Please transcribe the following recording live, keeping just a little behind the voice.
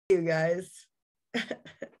You guys.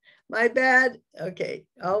 My bad. Okay,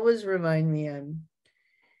 always remind me I'm.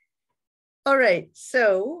 All right,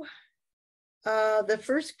 so the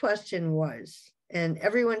first question was, and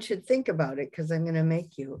everyone should think about it because I'm going to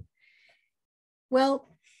make you. Well,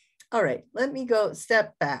 all right, let me go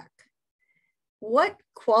step back. What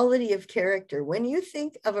quality of character, when you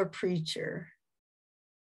think of a preacher,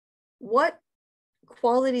 what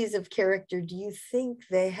qualities of character do you think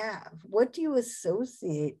they have? What do you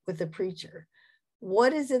associate with a preacher?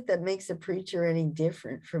 What is it that makes a preacher any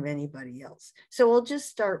different from anybody else? So we'll just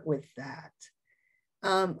start with that.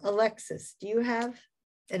 Alexis, do you have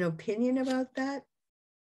an opinion about that?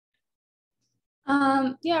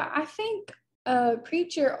 Yeah, I think a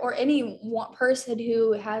preacher or any one person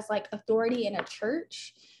who has like authority in a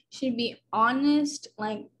church should be honest,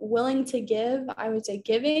 like willing to give, I would say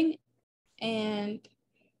giving, and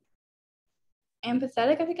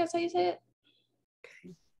empathetic, I think that's how you say it.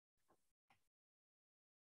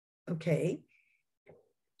 Okay.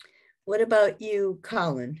 What about you,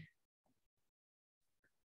 Colin?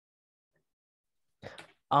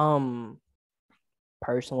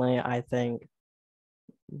 Personally, I think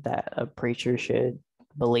that a preacher should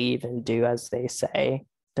believe and do as they say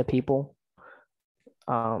to people.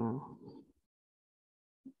 Yeah,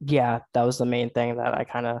 that was the main thing that I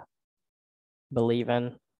kind of believe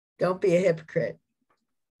in. Don't be a hypocrite.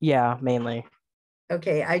 Yeah, mainly.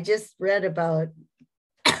 Okay, I just read about,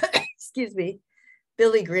 excuse me,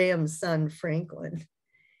 Billy Graham's son, Franklin,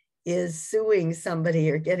 is suing somebody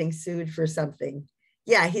or getting sued for something.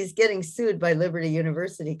 Yeah, he's getting sued by Liberty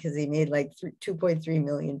University because he made like 2.3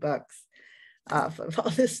 million bucks off of all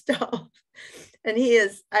this stuff. And he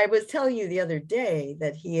is, I was telling you the other day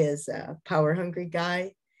that he is a power hungry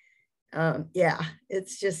guy. Yeah,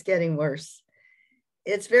 it's just getting worse.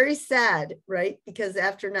 It's very sad, right? Because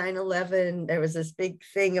after 9/11, there was this big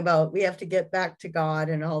thing about we have to get back to God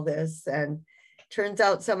and all this. And turns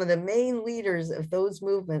out some of the main leaders of those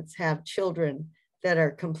movements have children that are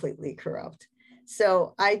completely corrupt.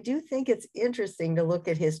 So I do think it's interesting to look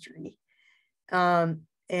at history. And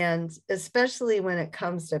especially when it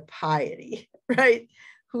comes to piety, right?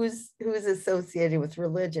 Who's associated with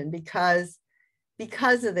religion because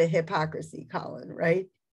of the hypocrisy, Colin, right?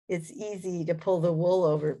 It's easy to pull the wool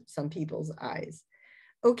over some people's eyes.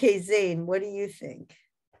 Okay, Zane, what do you think?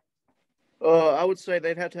 I would say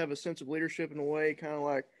they'd have to have a sense of leadership in a way, kind of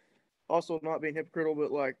like also not being hypocritical,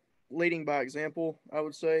 but like leading by example, I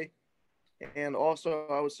would say. And also,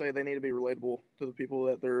 I would say they need to be relatable to the people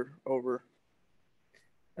that they're over.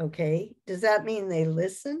 Okay, does that mean they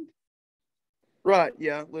listen? Right,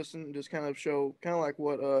 yeah, listen, just kind of show, kind of like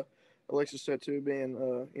what Alexis said too,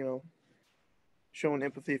 being, showing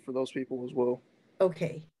empathy for those people as well.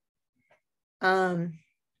 Okay.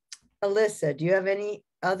 Alyssa, do you have any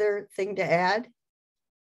other thing to add?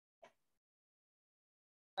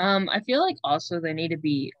 I feel like also they need to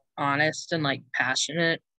be honest and like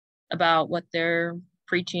passionate about what they're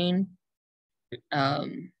preaching.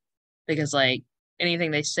 Because like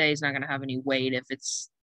anything they say is not going to have any weight if it's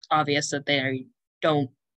obvious that they don't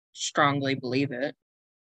strongly believe it.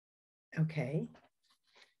 Okay.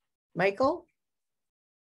 Michael?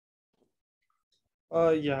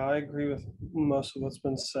 Yeah, I agree with most of what's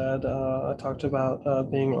been said. I talked about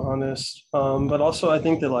being honest, but also I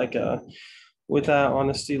think that like with that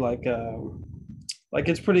honesty, like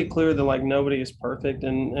it's pretty clear that like nobody is perfect,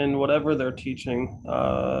 and whatever they're teaching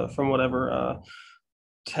from whatever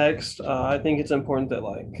text, I think it's important that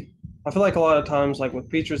like I feel like a lot of times like with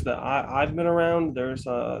preachers that I've been around, there's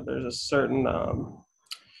a certain kind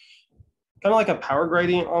of like a power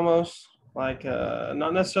gradient almost. Like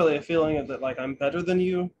not necessarily a feeling that like I'm better than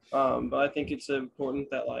you, but I think it's important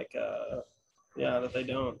that like that they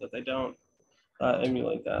don't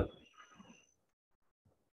emulate that.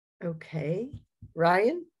 Okay.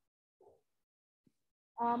 Ryan?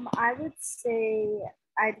 I would say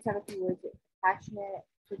I just have a few words: passionate,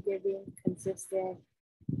 forgiving, consistent,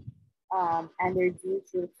 and their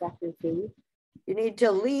deeds reflect their faith. You need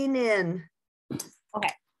to lean in.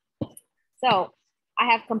 Okay. So I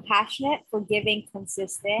have compassionate, forgiving,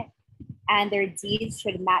 consistent, and their deeds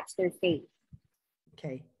should match their faith.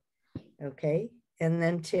 Okay. Okay. And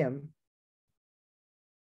then Tim.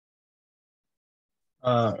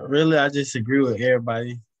 Really, I just agree with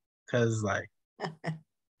everybody because, like,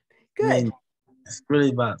 Good. I mean, it's really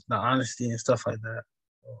about the honesty and stuff like that.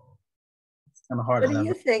 It's kind of hard. What do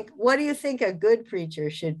you think? What do you think a good preacher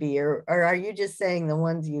should be, or are you just saying the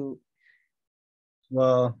ones you?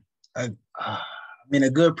 Well, I mean, a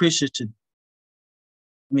good preacher should.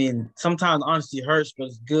 I mean, sometimes honesty hurts, but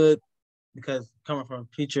it's good because coming from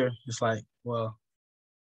a preacher, it's like, well,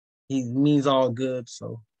 he means all good.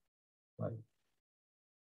 So, like,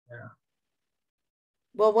 yeah,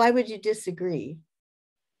 Well, why would you disagree?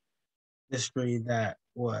 disagree that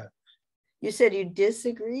what? You said you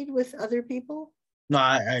disagreed with other people? No,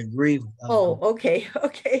 I agree with other Oh, people. okay.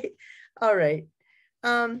 Okay. All right.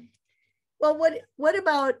 Well, what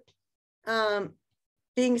about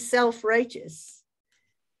being self-righteous?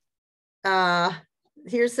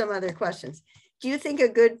 Here's some other questions. Do you think a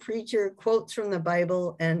good preacher quotes from the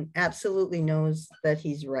Bible and absolutely knows that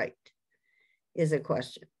he's right? Is a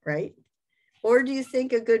question, right? Or do you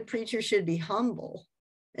think a good preacher should be humble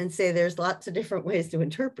and say there's lots of different ways to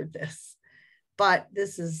interpret this, but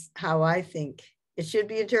this is how I think it should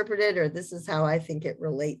be interpreted, or this is how I think it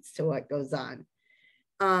relates to what goes on?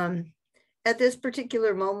 At this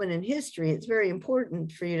particular moment in history, it's very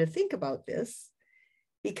important for you to think about this,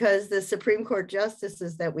 because the Supreme Court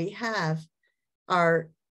justices that we have are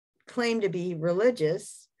claimed to be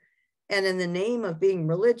religious. And in the name of being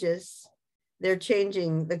religious, they're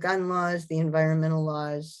changing the gun laws, the environmental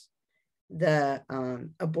laws, the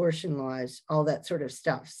abortion laws, all that sort of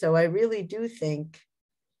stuff. So I really do think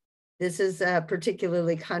this is a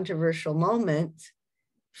particularly controversial moment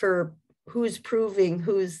for who's proving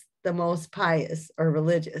who's the most pious or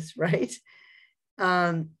religious, right?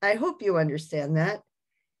 I hope you understand that.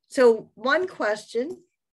 So one question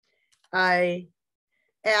I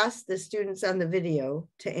asked the students on the video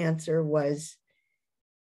to answer was,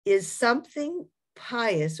 is something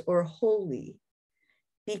pious or holy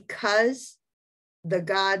because the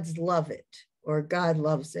gods love it or God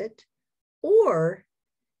loves it? Or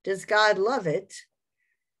does God love it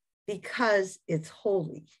because it's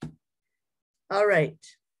holy? All right.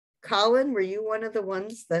 Colin, were you one of the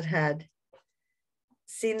ones that had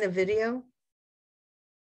seen the video?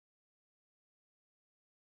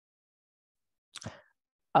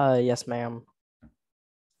 Yes, ma'am.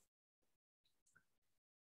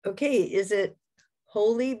 Okay, is it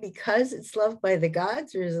holy because it's loved by the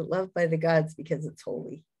gods, or is it loved by the gods because it's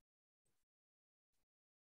holy?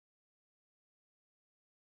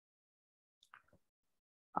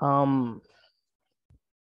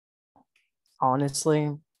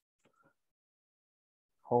 Honestly,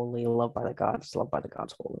 holy, loved by the gods, loved by the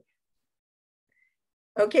gods, holy.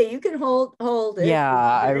 Okay, you can hold it. Yeah,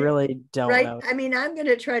 I really don't right? know. I mean, I'm going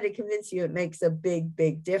to try to convince you it makes a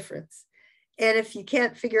big difference. And if you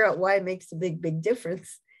can't figure out why it makes a big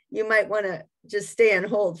difference, you might want to just stay on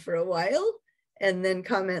hold for a while and then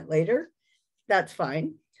comment later. That's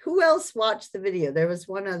fine. Who else watched the video? There was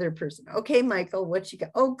one other person. Okay, Michael, what you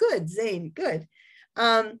got? Oh, good, Zane, good.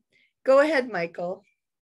 Go ahead, Michael.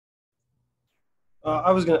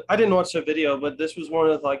 I didn't watch the video, but this was one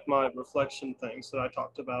of like my reflection things that I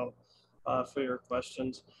talked about for your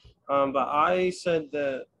questions. But I said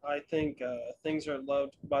that I think things are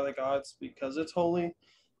loved by the gods because it's holy,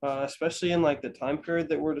 especially in like the time period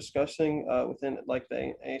that we're discussing within like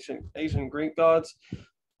the ancient Greek gods.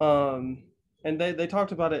 And they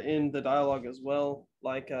talked about it in the dialogue as well,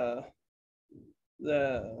 like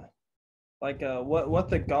what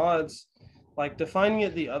the gods, like defining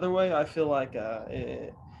it the other way. I feel like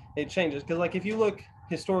it changes, because like if you look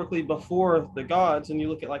historically before the gods and you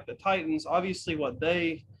look at like the Titans, obviously what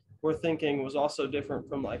they were thinking was also different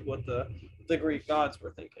from like what the Greek gods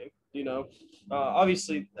were thinking, you know.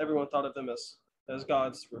 Obviously everyone thought of them as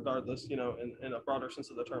gods regardless, you know, in a broader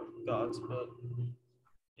sense of the term gods, but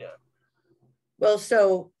yeah. Well,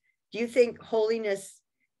 so do you think holiness,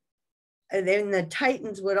 and then the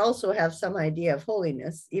Titans would also have some idea of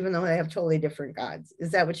holiness, even though they have totally different gods? Is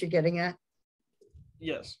that what you're getting at?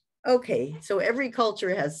 Yes. Okay, so every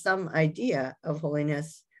culture has some idea of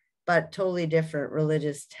holiness, but totally different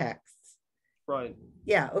religious texts. Right.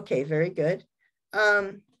 Yeah, okay, very good.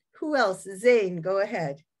 Who else? Zane, go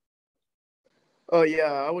ahead. Oh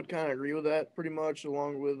yeah, I would kind of agree with that pretty much,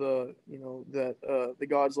 along with you know, that the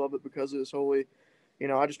gods love it because it is holy. You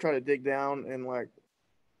know, I just try to dig down and like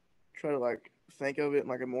try to like think of it in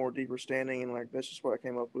like a more deeper standing, and like that's just what I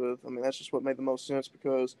came up with. I mean, that's just what made the most sense,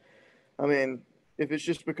 because I mean, if it's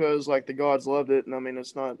just because like the gods loved it, and I mean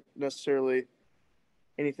it's not necessarily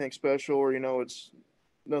anything special, or you know it's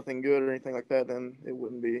nothing good or anything like that, then it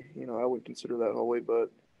wouldn't be, you know, I wouldn't consider that holy.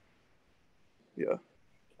 But yeah.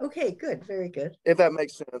 Okay, good, very good. If that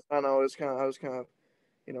makes sense. I know it's kind of, I was kind of,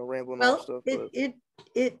 you know, rambling off Well, stuff, it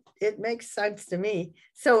but it makes sense to me.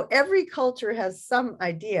 So every culture has some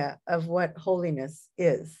idea of what holiness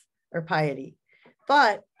is, or piety,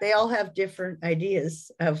 but they all have different ideas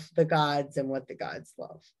of the gods and what the gods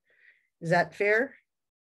love. Is that fair?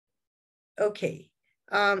 Okay.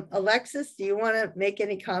 Alexis, do you want to make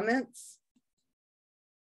any comments?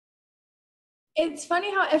 It's funny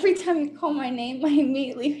how every time you call my name, I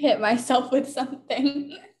immediately hit myself with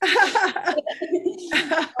something. I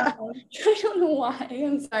don't know why.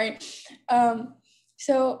 I'm sorry.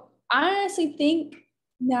 So I honestly think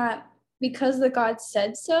that because the God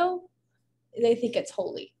said so, they think it's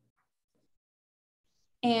holy.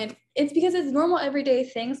 And it's because it's normal everyday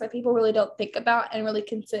things that people really don't think about and really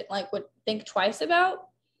consider, like, would think twice about.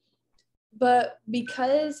 But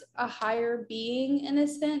because a higher being, in a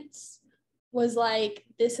sense, was like,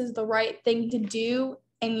 this is the right thing to do,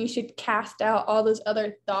 and you should cast out all those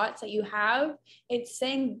other thoughts that you have, it's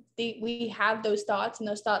saying we have those thoughts, and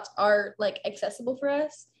those thoughts are like accessible for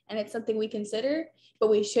us, and it's something we consider,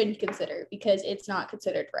 but we shouldn't consider because it's not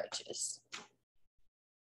considered righteous.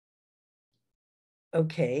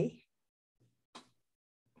 Okay.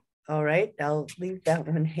 All right, I'll leave that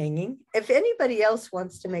one hanging. If anybody else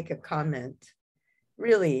wants to make a comment,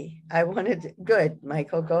 really, good,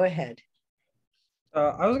 Michael, go ahead.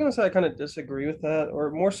 I was going to say I kind of disagree with that,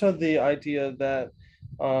 or more so the idea that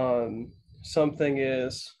something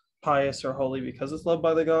is pious or holy because it's loved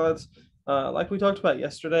by the gods. Like we talked about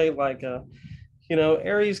yesterday,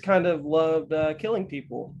 Ares kind of loved killing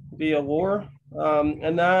people via war.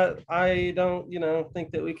 And that I don't,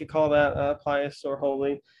 think that we could call that pious or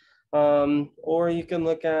holy. Or you can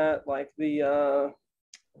look at like the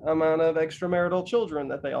amount of extramarital children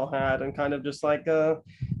that they all had, and kind of just like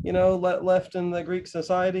left in the Greek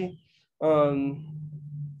society.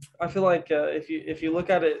 I feel like if you look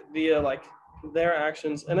at it via like their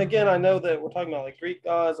actions, and again, I know that we're talking about like Greek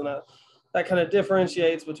gods, and that kind of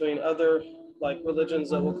differentiates between other like religions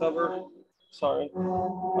that we'll cover. Sorry,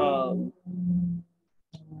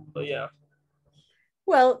 but yeah.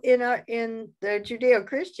 Well, in the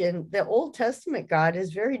Judeo-Christian, the Old Testament God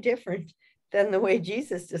is very different than the way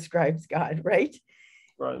Jesus describes God, right?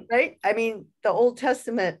 Right? I mean, the Old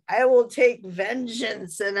Testament, I will take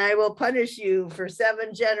vengeance and I will punish you for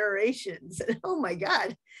 7 generations. And oh my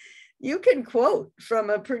God, you can quote from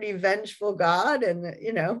a pretty vengeful God. And,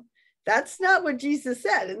 that's not what Jesus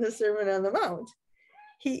said in the Sermon on the Mount.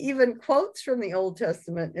 He even quotes from the Old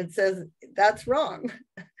Testament and says, that's wrong.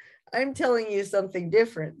 I'm telling you something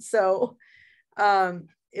different. So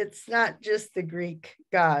it's not just the Greek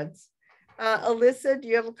gods. Alyssa, do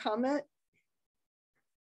you have a comment?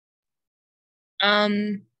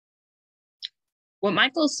 What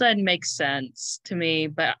Michael said makes sense to me,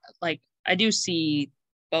 but like I do see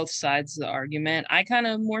both sides of the argument. I kind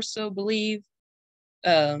of more so believe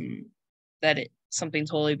that it's something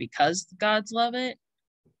totally because the gods love it.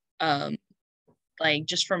 Like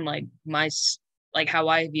just from like my like how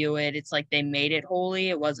I view it, it's like they made it holy.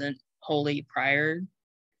 It wasn't holy prior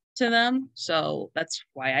to them. So that's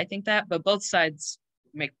why I think that. But both sides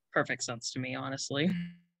make perfect sense to me, honestly.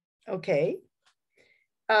 Okay.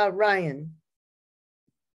 Ryan.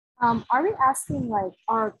 Are we asking like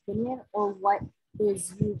our opinion or what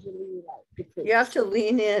is usually like the case? You have to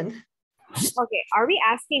lean in. Okay. Are we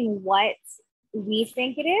asking what we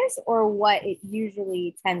think it is or what it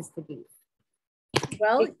usually tends to be?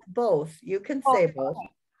 Well, both. You can say both. Okay.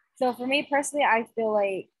 So for me personally, I feel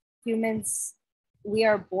like humans, we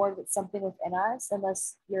are born with something within us,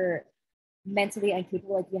 unless you're mentally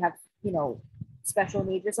incapable, like you have, special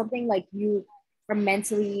needs or something, like you are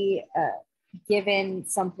mentally given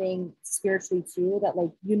something spiritually too, that like,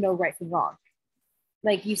 right from wrong.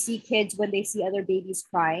 Like you see kids when they see other babies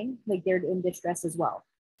crying, like they're in distress as well.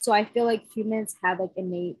 So I feel like humans have like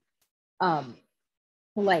innate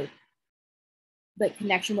like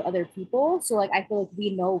connection with other people. So like I feel like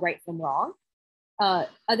we know right from wrong.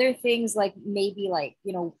 Other things like maybe like,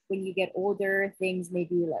 when you get older, things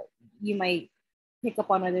maybe like you might pick up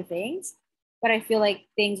on other things. But I feel like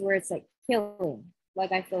things where it's like killing,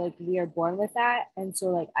 like I feel like we are born with that. And so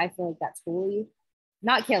like I feel like that's totally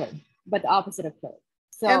not killing, but the opposite of killing.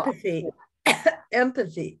 So empathy.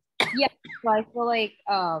 Empathy. Yeah. So I feel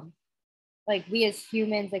like we as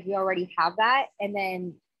humans, like we already have that. And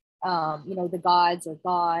then the gods or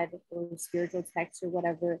God or spiritual text or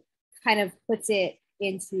whatever kind of puts it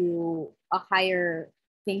into a higher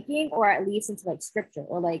thinking, or at least into like scripture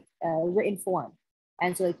or like written form.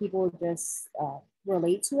 And so like people just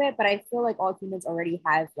relate to it. But I feel like all humans already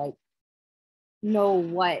have like know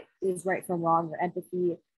what is right from wrong or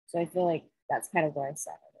empathy. So I feel like that's kind of where I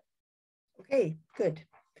stand with it. Okay, good.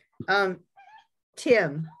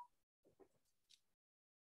 Tim.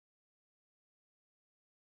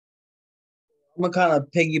 I'm gonna kind of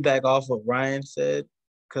piggyback off what Ryan said,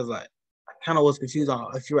 because like I kind of was confused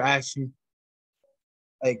on if you were asking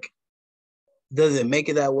like, does it make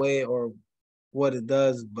it that way or what it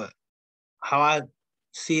does? But how I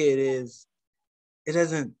see it is, it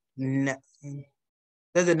doesn't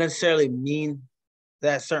doesn't necessarily mean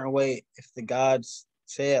that certain way if the gods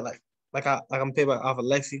say it. I'm picking off of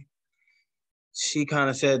Lexi. She kind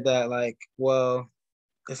of said that like, well,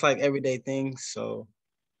 it's like everyday things. So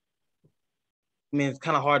I mean, it's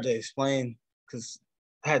kind of hard to explain because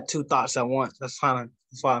I had two thoughts at once. That's why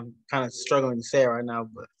I'm kind of struggling to say it right now.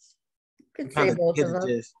 But You could kind say of both get of the them.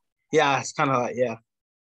 gist. Yeah, it's kind of like yeah.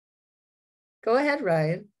 Go ahead,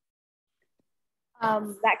 Ryan.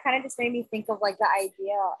 That kind of just made me think of like the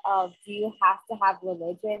idea of, do you have to have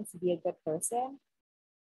religion to be a good person?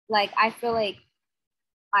 Like, I feel like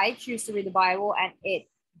I choose to read the Bible and it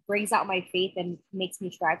brings out my faith and makes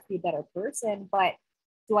me strive to be a better person. But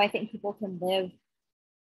do I think people can live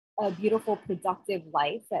a beautiful, productive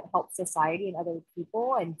life that helps society and other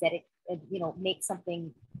people and make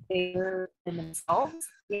something bigger than themselves?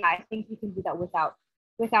 Yeah, I think you can do that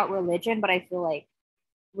without religion. But I feel like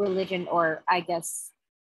religion, or I guess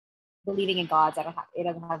believing in gods, it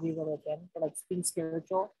doesn't have to be religion, but like being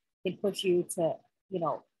spiritual can push you to,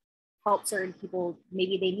 help certain people.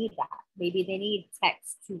 Maybe they need that. Maybe they need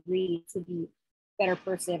text to read to be a better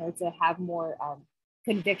person or to have more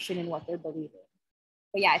conviction in what they're believing.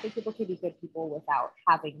 But yeah, I think people can be good people without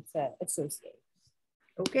having to associate.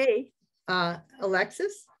 Okay.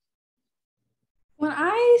 Alexis? When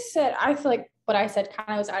I said, I feel like what I said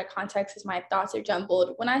kind of was out of context because my thoughts are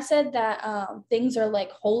jumbled. When I said that things are like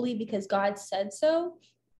holy because God said so,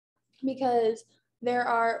 because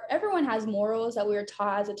everyone has morals that we were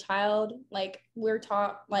taught as a child. Like we're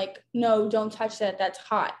taught like, no, don't touch that, that's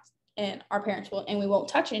hot. And our parents we won't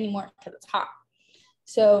touch it anymore because it's hot.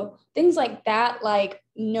 So things like that, like,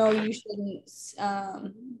 no, you shouldn't.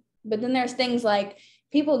 But then there's things like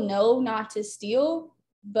people know not to steal,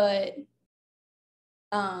 but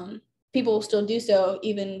people will still do so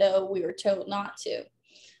even though we were told not to.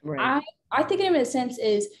 Right. I think in a sense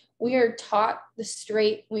is we are taught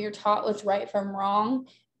what's right from wrong,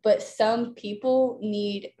 but some people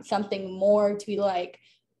need something more to be like,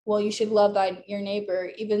 well, you should love your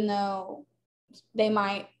neighbor, even though they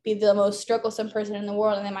might be the most strugglesome person in the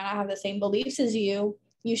world and they might not have the same beliefs as you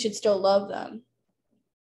should still love them.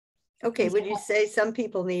 Okay, would you say some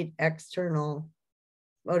people need external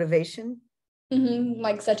motivation? Mm-hmm,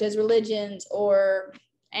 like such as religions or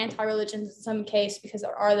anti-religions in some case, because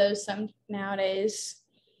there are those some nowadays.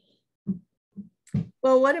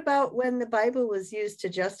 Well, what about when the Bible was used to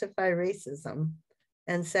justify racism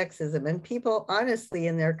and sexism, and people honestly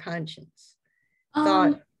in their conscience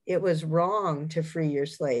thought it was wrong to free your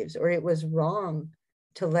slaves, or it was wrong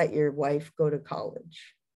to let your wife go to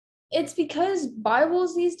college? It's because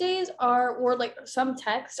Bibles these days or like some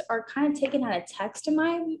texts are kind of taken out of text in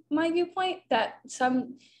my viewpoint, that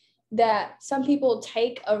some people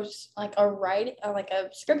take a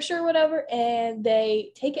scripture or whatever and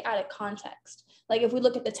they take it out of context. Like if we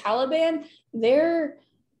look at the Taliban, they're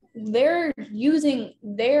using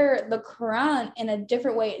the Quran in a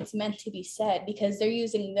different way it's meant to be said, because they're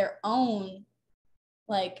using their own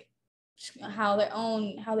like how they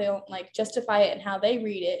don't like justify it and how they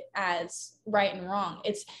read it as right and wrong.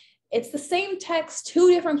 It's the same text, two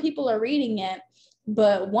different people are reading it,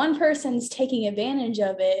 but one person's taking advantage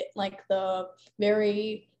of it, like the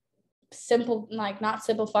very simple, like not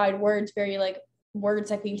simplified words, very like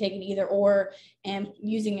words like being taken either or, and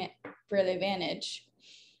using it for the advantage.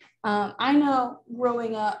 I know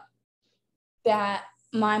growing up that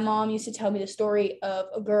my mom used to tell me the story of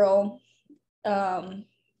a girl,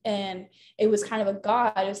 and it was kind of a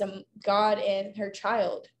god. It was a god and her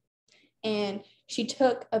child. And she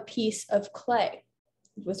took a piece of clay.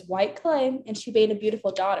 It was white clay, and she made a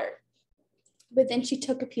beautiful daughter. But then she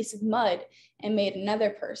took a piece of mud and made another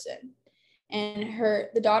person. And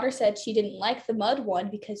the daughter said she didn't like the mud one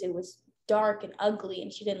because it was dark and ugly,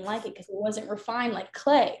 and she didn't like it because it wasn't refined like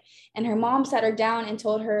clay. And her mom sat her down and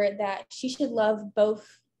told her that she should love both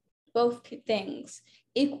things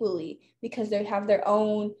equally, because they have their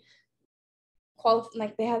own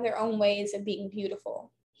they have their own ways of being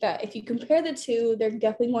beautiful. That if you compare the two, they're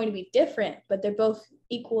definitely going to be different, but they're both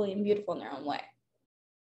equally and beautiful in their own way.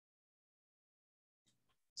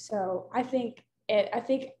 So I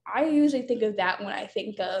usually think of that when I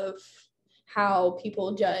think of how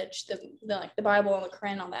people judge the Bible and the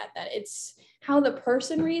Quran, all that it's how the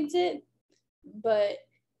person reads it. But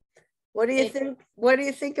what do you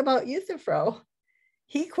think about Euthyphro?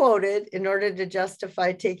 He quoted in order to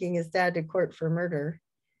justify taking his dad to court for murder.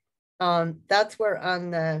 That's where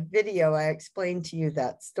on the video I explained to you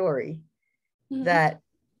that story. Mm-hmm. That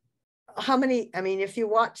if you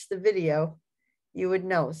watch the video, you would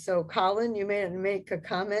know. So Colin, you may make a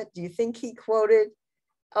comment. Do you think he quoted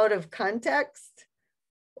out of context?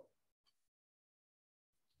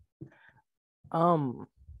 I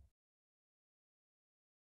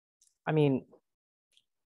mean,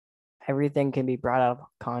 everything can be brought out of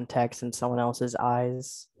context in someone else's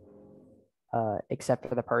eyes, except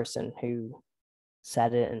for the person who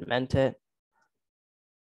said it and meant it.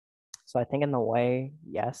 So I think in the way,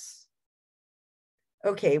 yes.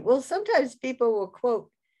 Okay, well, sometimes people will quote,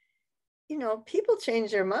 people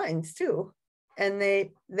change their minds too. And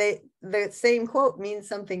the same quote means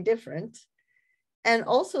something different. And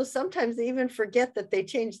also sometimes they even forget that they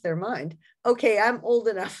changed their mind. Okay, I'm old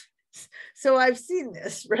enough, so I've seen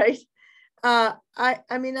this, right?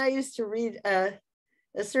 I mean, I used to read a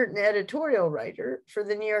certain editorial writer for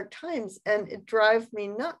the New York Times, and it drives me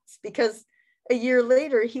nuts because a year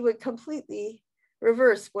later he would completely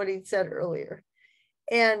reverse what he'd said earlier.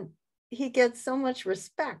 And he gets so much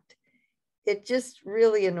respect. It just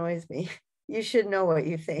really annoys me. You should know what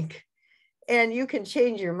you think. And you can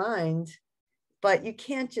change your mind, but you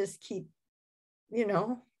can't just keep,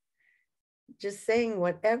 just saying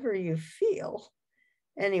whatever you feel.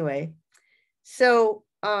 Anyway, so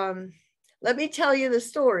let me tell you the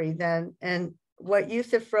story then, and what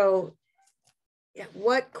Euthyphro,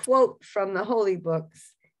 what quote from the holy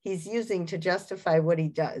books he's using to justify what he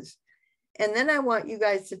does. And then I want you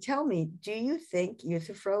guys to tell me, do you think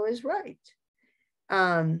Euthyphro is right?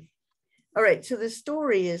 All right, so the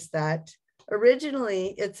story is that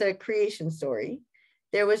originally it's a creation story.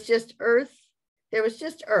 There was just Earth,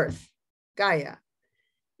 Gaia,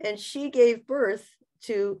 and she gave birth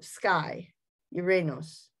to Sky,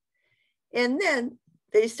 Uranus. And then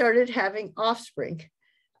they started having offspring.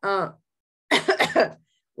 Well,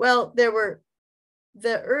 the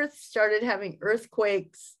Earth started having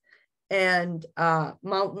earthquakes, and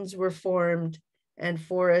mountains were formed, and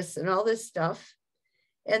forests and all this stuff.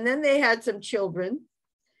 And then they had some children,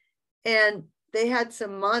 and they had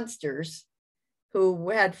some monsters who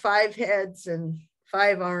had 5 heads and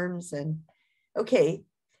 5 arms. And okay,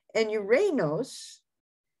 and Uranus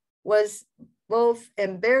was both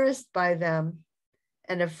embarrassed by them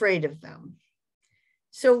and afraid of them.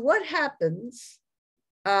 So what happens?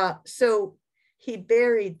 So he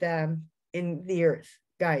buried them in the earth,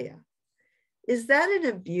 Gaia. Is that an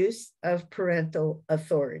abuse of parental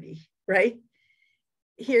authority, right?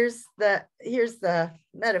 Here's the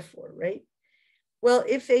metaphor, right? Well,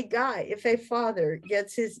 if a father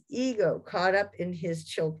gets his ego caught up in his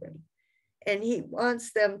children and he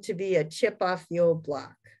wants them to be a chip off the old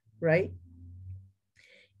block, right?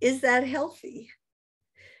 Is that healthy?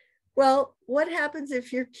 Well, what happens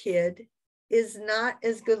if your kid is not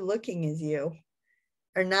as good looking as you,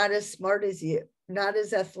 or not as smart as you, not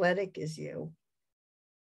as athletic as you?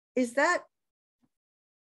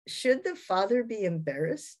 Should the father be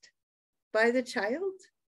embarrassed by the child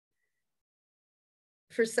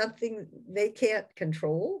for something they can't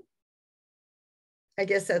control? I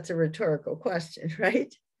guess that's a rhetorical question,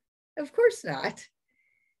 right? Of course not.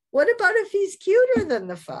 What about if he's cuter than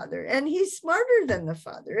the father, and he's smarter than the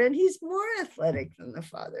father, and he's more athletic than the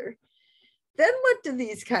father? Then what do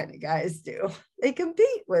these kind of guys do? They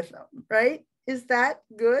compete with them, right? Is that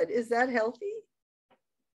good? Is that healthy?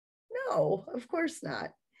 No, of course not.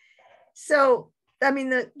 So, I mean,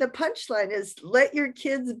 the punchline is let your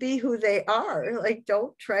kids be who they are. Like,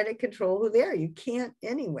 don't try to control who they are. You can't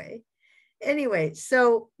anyway. Anyway,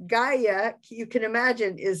 so Gaia, you can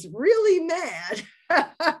imagine, is really mad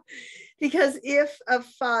because if a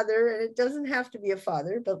father, and it doesn't have to be a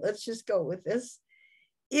father, but let's just go with this.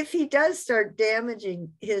 If he does start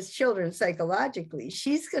damaging his children psychologically,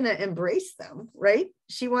 she's going to embrace them, right?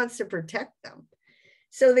 She wants to protect them.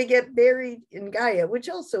 So they get buried in Gaia, which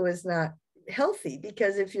also is not healthy,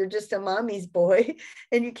 because if you're just a mommy's boy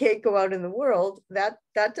and you can't go out in the world, that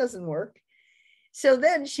doesn't work. So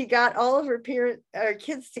then she got all of her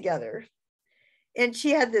kids together, and she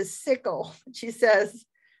had this sickle. She says,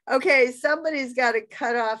 okay, somebody's got to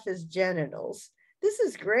cut off his genitals. This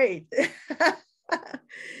is great.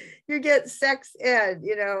 You get sex ed,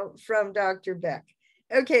 from Dr. Beck.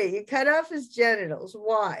 Okay, you cut off his genitals.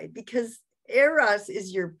 Why? Because Eros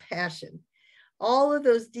is your passion. All of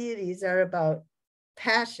those deities are about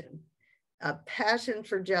passion, a passion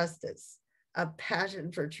for justice, a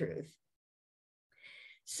passion for truth.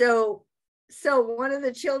 So one of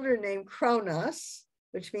the children named Kronos,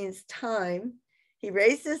 which means time, he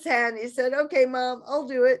raised his hand. He said, okay, Mom, I'll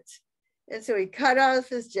do it. And so he cut off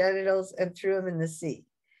his genitals and threw him in the sea.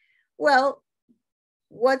 Well,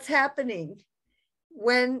 what's happening?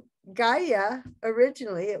 When Gaia,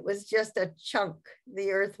 originally, it was just a chunk.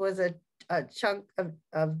 The earth was a chunk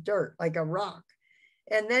of dirt, like a rock.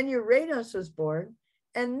 And then Uranus was born.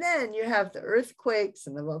 And then you have the earthquakes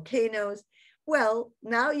and the volcanoes. Well,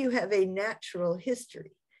 now you have a natural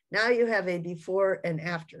history. Now you have a before and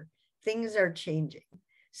after. Things are changing.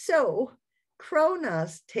 So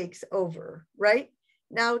Kronos takes over, right?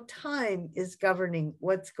 Now time is governing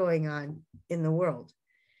what's going on in the world.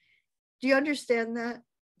 Do you understand that?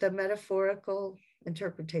 The metaphorical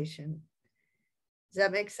interpretation. Does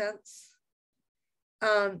that make sense?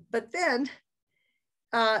 But then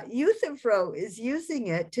Euthyphro is using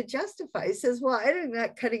it to justify. He says, well, I'm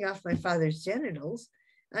not cutting off my father's genitals.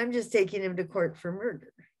 I'm just taking him to court for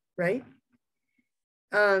murder, right?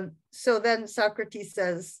 So then Socrates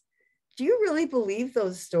says, do you really believe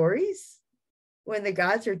those stories when the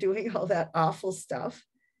gods are doing all that awful stuff?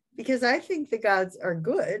 Because I think the gods are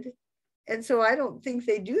good. And so I don't think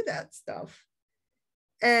they do that stuff.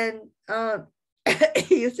 And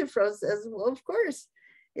Euthyphro says, well, of course,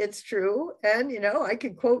 it's true. And, I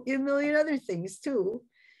could quote you a million other things too.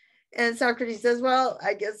 And Socrates says, well,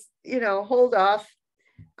 I guess, hold off.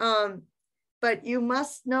 But you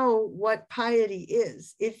must know what piety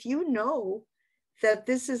is. If you know that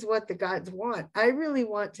this is what the gods want, I really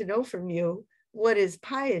want to know from you, what is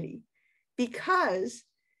piety? Because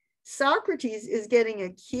Socrates is getting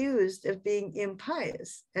accused of being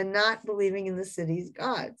impious and not believing in the city's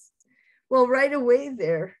gods. Well, right away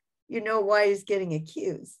there, you know why he's getting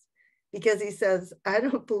accused. Because he says, I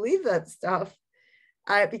don't believe that stuff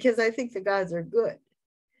because I think the gods are good.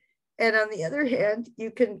 And on the other hand,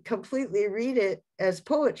 you can completely read it as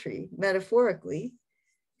poetry, metaphorically,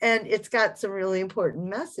 and it's got some really important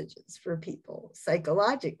messages for people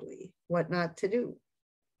psychologically, what not to do.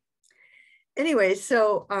 Anyway,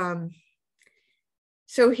 so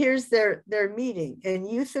here's their father and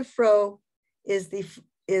Euthyphro is the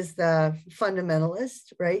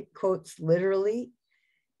fundamentalist, right? Quotes literally,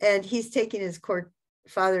 and he's taking his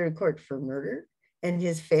father to court for murder, and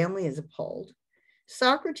his family is appalled.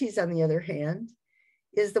 Socrates, on the other hand,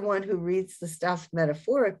 is the one who reads the stuff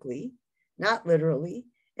metaphorically, not literally,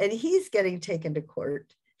 and he's getting taken to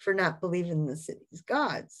court for not believing in the city's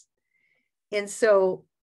gods. And so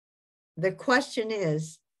the question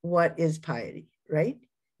is, what is piety, right?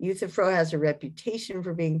 Euthyphro has a reputation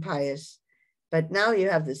for being pious, but now you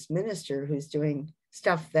have this minister who's doing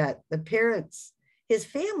stuff that the parents, his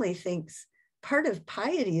family thinks part of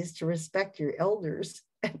piety is to respect your elders.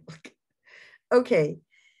 Okay,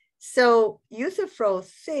 so Euthyphro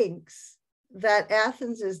thinks that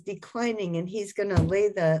Athens is declining and he's going to lay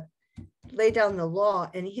down the law,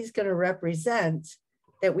 and he's going to represent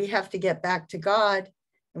that we have to get back to God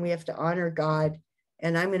and we have to honor God,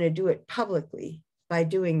 and I'm going to do it publicly by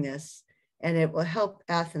doing this, and it will help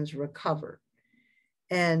Athens recover.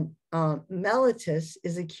 And Meletus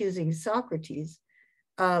is accusing Socrates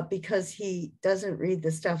because he doesn't read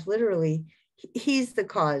the stuff literally. He's the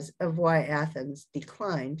cause of why Athens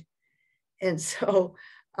declined. And so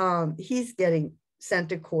he's getting sent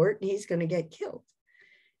to court and he's going to get killed.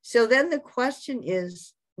 So then the question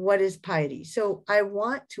is, what is piety? So I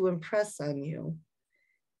want to impress on you,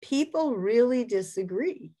 people really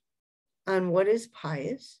disagree on what is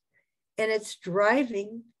pious, and it's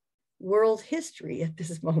driving world history at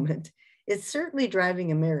this moment. It's certainly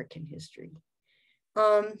driving American history.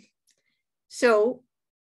 So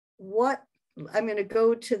what I'm going to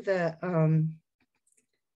go to the,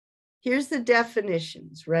 here's the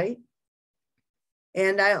definitions, right?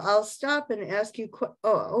 And I'll stop and ask you,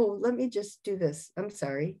 let me just do this. I'm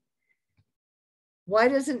sorry. Why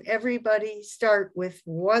doesn't everybody start with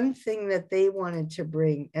one thing that they wanted to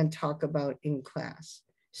bring and talk about in class?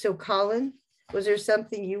 So Colin, was there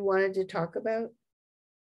something you wanted to talk about?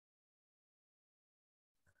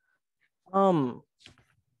 I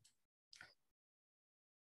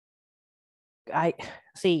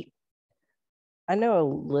know a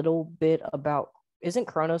little bit about, isn't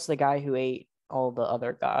Kronos the guy who ate all the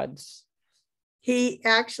other gods? He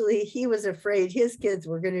was afraid his kids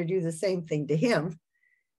were going to do the same thing to him.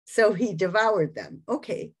 So he devoured them.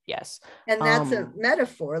 Okay. Yes. And that's a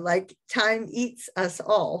metaphor, like time eats us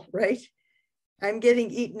all, right? I'm getting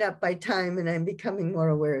eaten up by time and I'm becoming more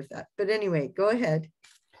aware of that. But anyway, go ahead.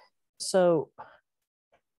 So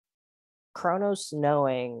Kronos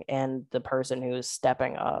knowing, and the person who is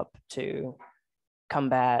stepping up to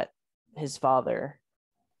combat his father,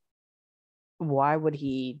 why would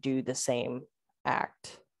he do the same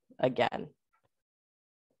act again?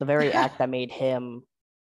 The very act that made him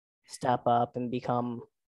step up and become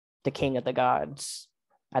the king of the gods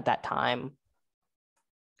at that time.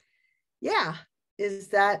 Yeah. Does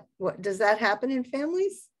that happen in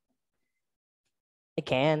families? It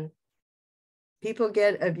can. People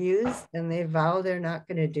get abused and they vow they're not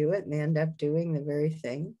going to do it and they end up doing the very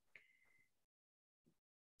thing.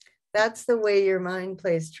 That's the way your mind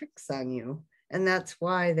plays tricks on you. And that's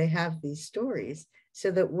why they have these stories, so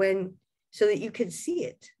that you can see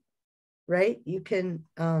it, right? You can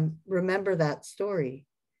remember that story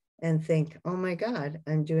and think, oh my God,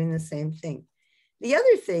 I'm doing the same thing. The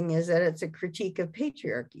other thing is that it's a critique of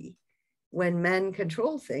patriarchy. When men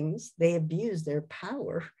control things, they abuse their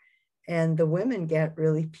power and the women get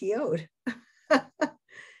really PO'd.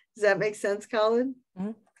 Does that make sense, Colin?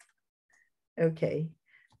 Mm-hmm. Okay.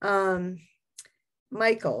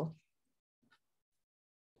 Michael.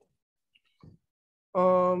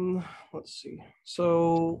 Let's see.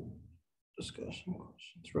 So discussion,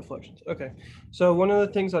 questions, reflections. Okay. So one of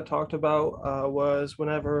the things I talked about was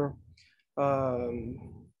whenever how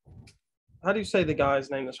do you say the guy's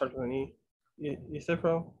name that starts with an E?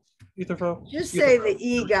 Euthyphro? Euthyphro? Just say the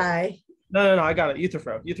E guy. No, I got it.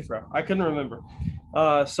 Euthyphro. I couldn't remember.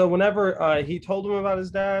 So whenever he told him about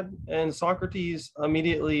his dad, and Socrates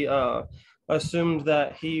immediately assumed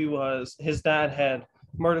that his dad had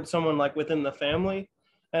murdered someone like within the family,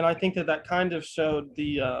 and I think that kind of showed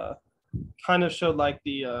the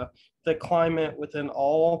climate within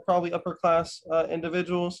all probably upper class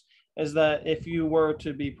individuals, is that if you were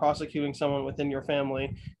to be prosecuting someone within your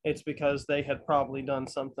family, it's because they had probably done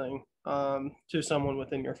something to someone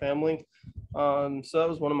within your family. So that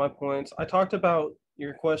was one of my points. I talked about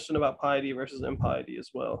your question about piety versus impiety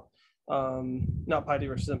as well. Not piety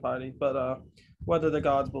versus impiety, but whether the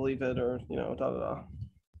gods believe it or, da da da.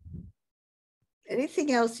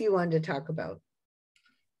 Anything else you wanted to talk about?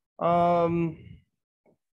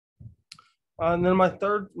 And then my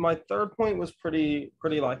third point was pretty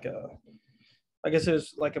like I guess it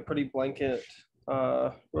was like a pretty blanket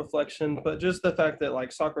reflection, but just the fact that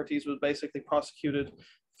like Socrates was basically prosecuted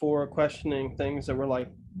for questioning things that were like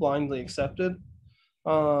blindly accepted.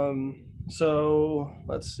 So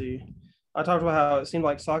let's see. I talked about how it seemed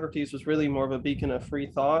like Socrates was really more of a beacon of free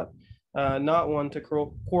thought, not one to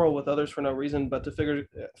quarrel with others for no reason, but to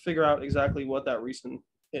figure out exactly what that reason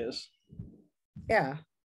is. Yeah.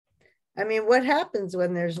 I mean, what happens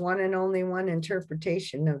when there's one and only one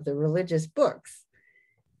interpretation of the religious books?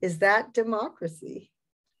 Is that democracy?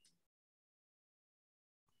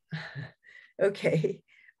 Okay.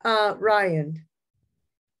 Ryan.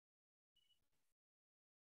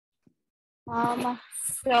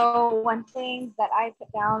 So one thing that I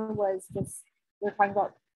put down was just, we're talking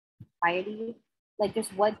about piety, like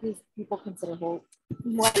just what do people consider holy?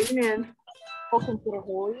 What do people consider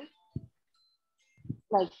holy?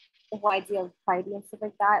 Like the whole idea of piety and stuff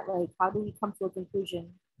like that. Like, how do we come to a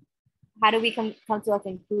conclusion? How do we come to a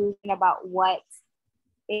conclusion about what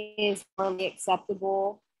is morally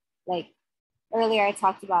acceptable? Like earlier, I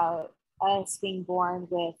talked about us being born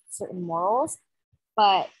with certain morals,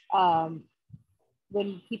 but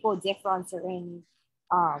when people differ on certain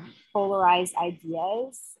polarized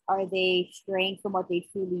ideas, are they straying from what they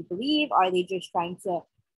truly believe? Are they just trying to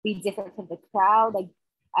be different from the crowd? Like,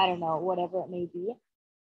 I don't know, whatever it may be.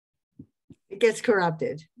 It gets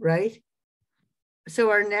corrupted, right? So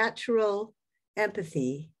our natural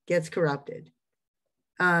empathy gets corrupted.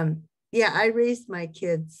 Yeah, I raised my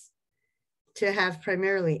kids to have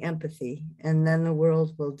primarily empathy, and then the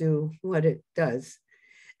world will do what it does.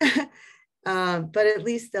 But at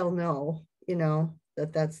least they'll know,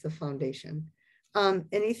 that that's the foundation.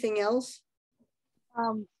 Anything else?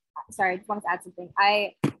 Sorry, I just wanted to add something.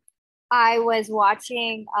 I was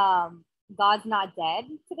watching God's Not Dead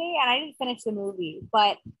today, and I didn't finish the movie,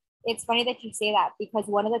 but it's funny that you say that, because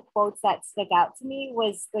one of the quotes that stuck out to me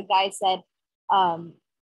was the guy said,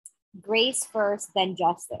 grace first, then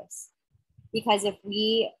justice. Because if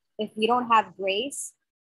we don't have grace,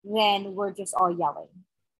 then we're just all yelling.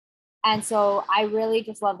 And so I really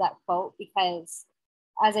just love that quote, because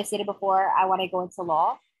as I stated before, I want to go into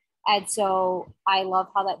law. And so I love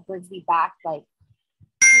how that brings me back, like,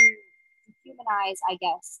 to humanize, I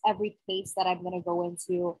guess, every case that I'm going to go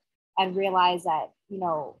into, and realize that,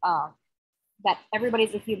 that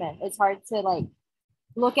everybody's a human. It's hard to like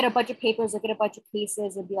look at a bunch of papers, look at a bunch of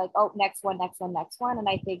cases and be like, oh, next one. And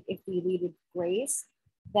I think if we lead with grace,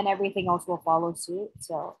 then everything else will follow suit.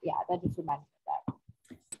 So yeah, that just reminded me of that.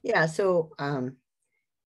 Yeah, so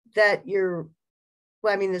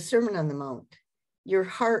the Sermon on the Mount, your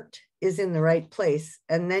heart is in the right place,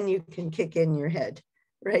 and then you can kick in your head,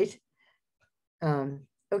 right?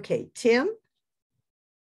 Okay, Tim?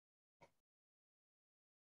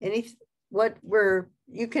 You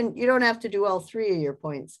don't have to do all three of your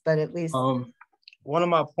points, but at least. One of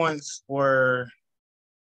my points were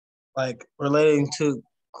like relating to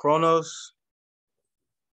Chronos.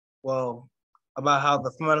 Well, about how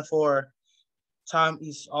the metaphor time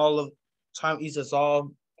eats us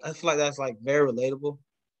all. I feel like that's like very relatable.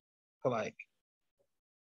 Like,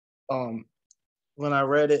 when I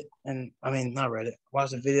read it, and I mean not read it,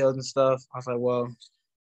 watched the videos and stuff. I was like, well,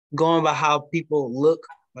 going by how people look,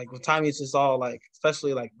 like with time, it's just all like,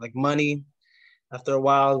 especially like money. After a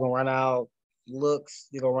while, it's gonna run out. Looks,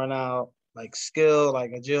 you're gonna run out. Like skill,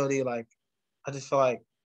 like agility, like I just feel like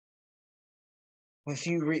if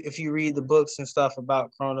you read the books and stuff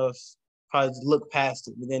about Chronos, probably just look past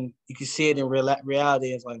it, but then you can see it in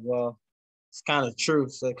reality. It's like, well, it's kind of true.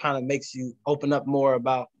 So it kind of makes you open up more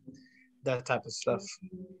about that type of stuff.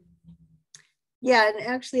 Yeah, and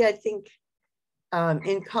actually, I think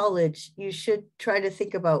in college, you should try to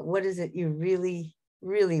think about what is it you really,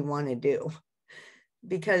 really want to do,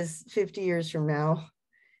 because 50 years from now.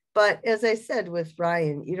 But as I said with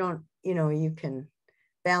Ryan, you don't, you can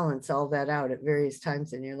balance all that out at various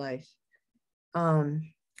times in your life.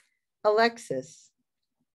 Alexis.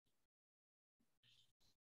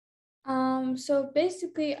 So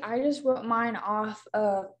basically I just wrote mine off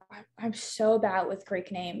of, I'm so bad with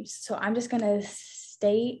Greek names, so I'm just gonna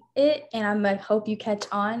state it and I'm gonna hope you catch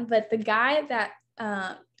on. But the guy that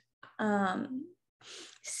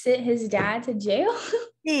sent his dad to jail.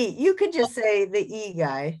 E, you could just say the E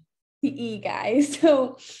guy. The E guy.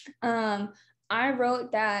 So I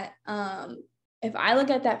wrote that if I look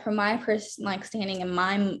at that from my person, like standing, and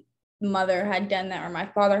my mother had done that or my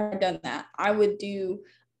father had done that, I would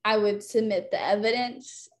submit the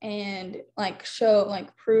evidence and like show,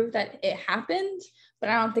 like prove that it happened, but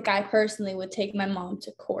I don't think I personally would take my mom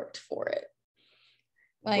to court for it.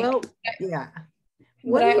 Like, well, yeah.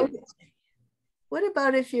 What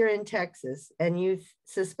about if you're in Texas and you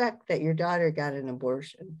suspect that your daughter got an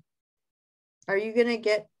abortion? Are you going to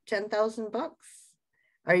get $10,000?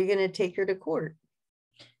 Are you going to take her to court?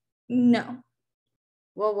 No.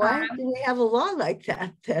 Well, why do we have a law like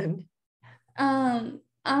that then?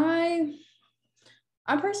 I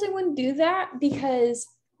personally wouldn't do that because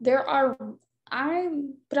but I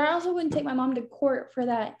also wouldn't take my mom to court for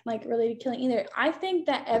that, like related killing either. I think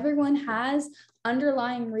that everyone has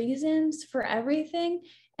underlying reasons for everything,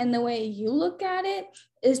 and the way you look at it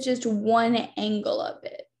is just one angle of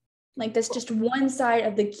it. Like that's just one side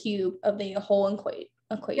of the cube of the whole equation.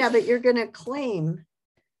 Yeah, but you're going to claim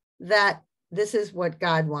that this is what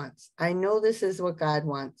God wants. I know this is what God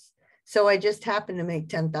wants. So I just happen to make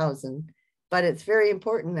 10,000, but it's very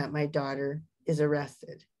important that my daughter is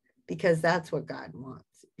arrested because that's what God wants.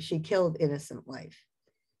 She killed innocent life.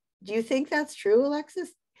 Do you think that's true, Alexis?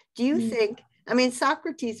 Do you think, I mean,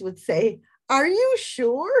 Socrates would say, are you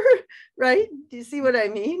sure? Right? Do you see what I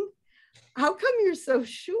mean? How come you're so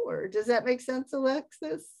sure? Does that make sense,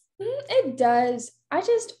 Alexis? It does. I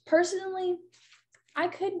just personally, I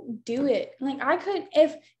couldn't do it. Like I could,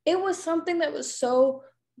 if it was something that was so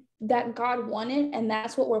that God wanted and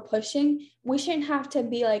that's what we're pushing, we shouldn't have to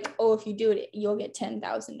be like, oh, if you do it, you'll get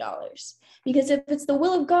 $10,000. Because if it's the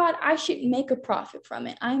will of God, I shouldn't make a profit from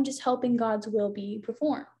it. I'm just helping God's will be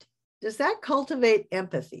performed. Does that cultivate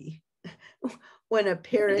empathy? When a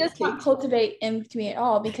parent it does not cultivate empathy at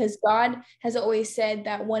all, because God has always said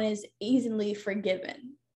that one is easily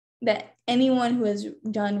forgiven, that anyone who has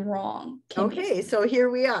done wrong can be. So here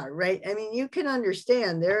we are, right? I mean, you can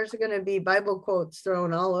understand there's going to be Bible quotes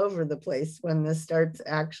thrown all over the place when this starts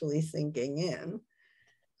actually sinking in.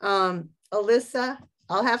 Alyssa,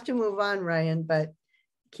 I'll have to move on, Ryan, but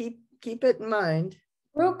keep it in mind.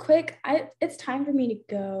 Real quick, it's time for me to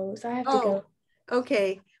go, so I have to go.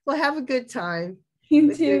 Okay. Well, have a good time.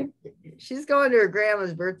 You too. She's going to her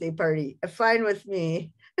grandma's birthday party. Fine with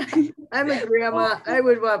me. I'm a grandma. I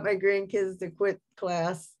would want my grandkids to quit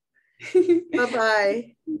class.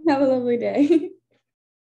 Bye-bye. Have a lovely day.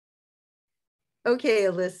 Okay,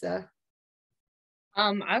 Alyssa.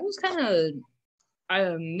 I was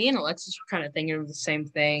me and Alexis were kind of thinking of the same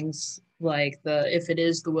things. Like if it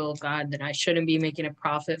is the will of God, then I shouldn't be making a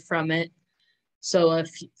profit from it. So if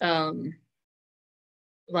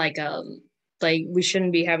like we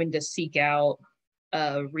shouldn't be having to seek out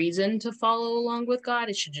a reason to follow along with God.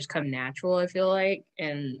 It should just come natural, I feel like.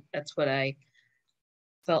 And that's what I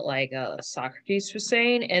felt like Socrates was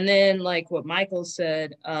saying. And then like what Michael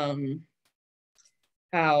said, how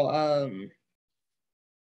sorry,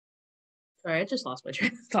 I just lost my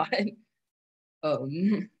train of thought.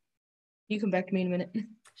 You come back to me in a minute.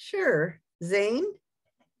 Sure. Zane?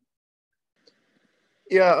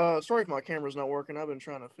 Yeah, sorry if my camera's not working. I've been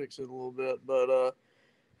trying to fix it a little bit, but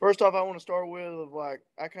first off, I want to start with like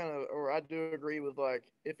I do agree with like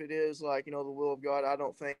if it is like the will of God, I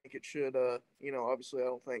don't think it should obviously I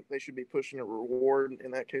don't think they should be pushing a reward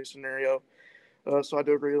in that case scenario. So I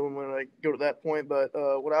do agree with them when I go to that point. But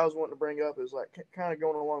what I was wanting to bring up is like kind of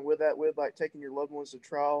going along with that, with like taking your loved ones to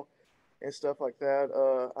trial and stuff like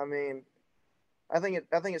that. I mean, I think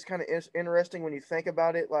it's kind of interesting when you think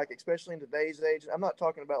about it, like especially in today's age. I'm not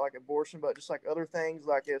talking about like abortion, but just like other things.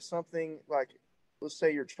 Like if something like, let's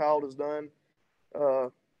say your child is done, uh,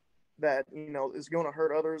 that is going to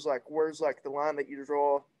hurt others. Like where's like the line that you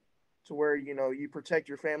draw to where you protect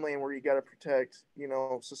your family and where you got to protect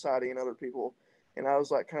society and other people. And I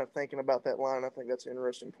was like kind of thinking about that line. I think that's an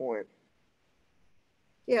interesting point.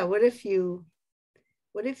 Yeah, what if you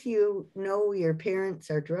know your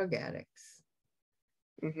parents are drug addicts?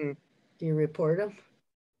 Mm-hmm. Do you report them?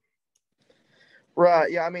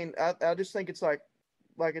 Right. Yeah. I mean, I just think it's like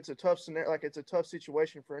it's a tough scenario, like it's a tough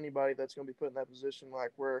situation for anybody that's going to be put in that position,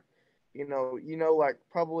 like where, like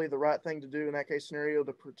probably the right thing to do in that case scenario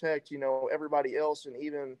to protect, everybody else and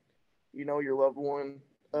even, your loved one,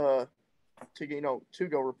 to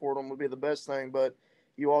go report them would be the best thing. But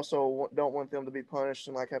you also don't want them to be punished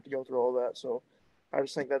and like have to go through all that. So I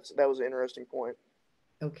just think that was an interesting point.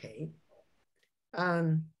 Okay.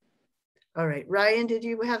 All right, Ryan, did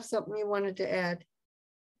you have something you wanted to add?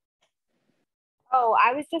 Oh,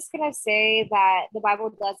 I was just gonna say that the Bible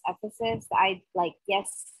does emphasis.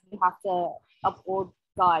 Yes, you have to uphold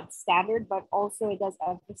God's standard, but also it does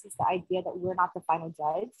emphasis the idea that we're not the final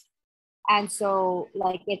judge. And so,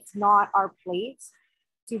 like, it's not our place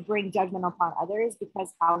to bring judgment upon others,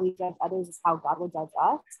 because how we judge others is how God will judge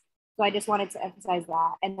us. So I just wanted to emphasize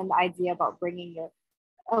that. And then the idea about bringing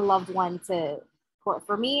a loved one to court.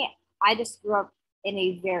 For me, I just grew up in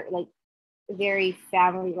a very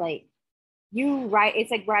family, like,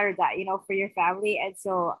 it's like ride or die, for your family. And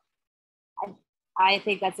so I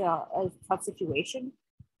think that's a tough situation.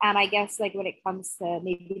 And I guess like when it comes to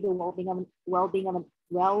maybe the well-being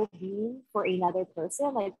for another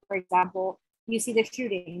person, like for example, you see the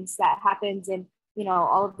shootings that happens and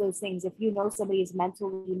all of those things. If you know somebody is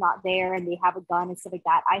mentally not there and they have a gun and stuff like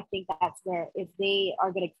that, I think that's where, if they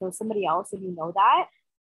are going to kill somebody else and that,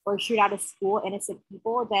 or shoot out of school innocent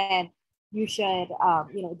people, then you should,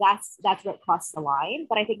 that's what crosses the line.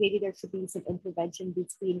 But I think maybe there should be some intervention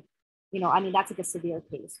between, I mean, that's like a severe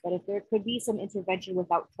case, but if there could be some intervention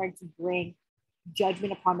without trying to bring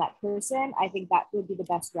judgment upon that person, I think that would be the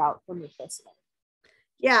best route for me personally.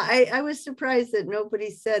 Yeah, I was surprised that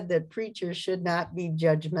nobody said that preachers should not be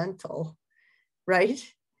judgmental, right?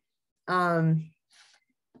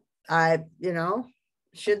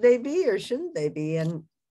 Should they be or shouldn't they be? And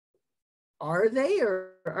are they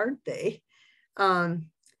or aren't they?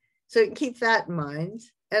 So keep that in mind.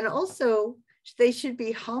 And also, they should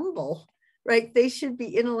be humble, right? They should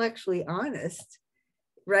be intellectually honest,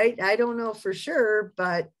 right? I don't know for sure,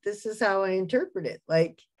 but this is how I interpret it.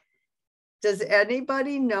 Like, does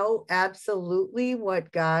anybody know absolutely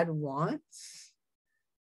what God wants?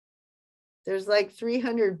 There's like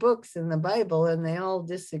 300 books in the Bible and they all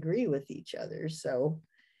disagree with each other. So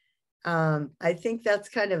I think that's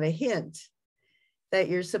kind of a hint that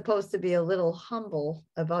you're supposed to be a little humble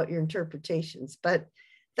about your interpretations. But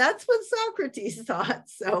that's what Socrates thought.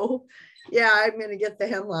 So yeah, I'm going to get the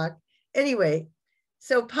hemlock. Anyway,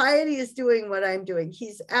 so piety is doing what I'm doing.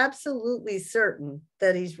 He's absolutely certain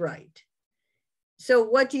that he's right. So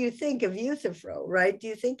what do you think of Euthyphro, right? Do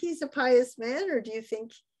you think he's a pious man, or do you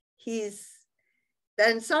think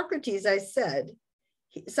then Socrates, I said,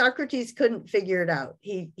 Socrates couldn't figure it out.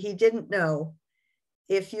 He didn't know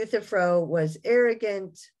if Euthyphro was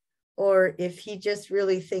arrogant or if he just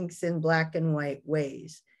really thinks in black and white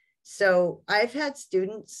ways. So I've had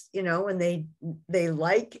students, when they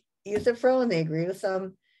like Euthyphro and they agree with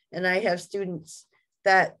them, and I have students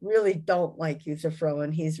that really don't like Euthyphro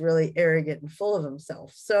and he's really arrogant and full of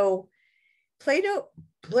himself. So Plato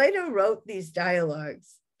wrote these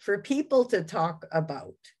dialogues for people to talk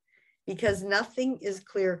about, because nothing is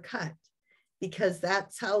clear cut, because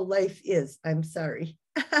that's how life is. I'm sorry.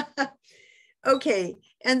 Okay,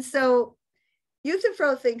 and so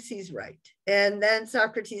Euthyphro thinks he's right. And then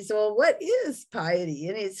Socrates, well, what is piety?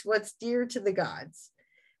 And it's what's dear to the gods.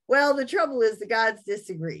 Well, the trouble is the gods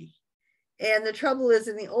disagree. And the trouble is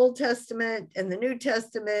in the Old Testament and the New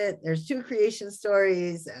Testament, there's two creation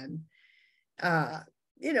stories. And,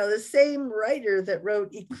 the same writer that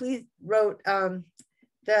wrote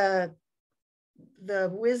the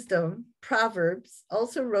wisdom, Proverbs,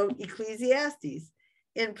 also wrote Ecclesiastes.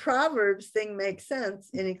 In Proverbs, thing makes sense.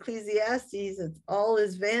 In Ecclesiastes, it's all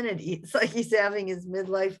his vanity. It's like he's having his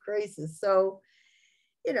midlife crisis. So,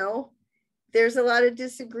 there's a lot of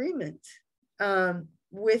disagreement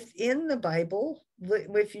within the Bible,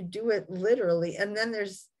 if you do it literally. And then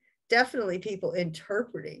there's definitely people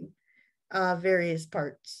interpreting various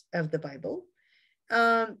parts of the Bible.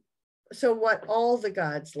 So what all the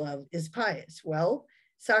gods love is pious. Well,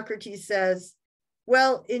 Socrates says,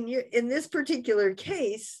 well, in this particular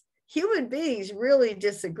case, human beings really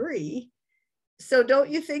disagree. So don't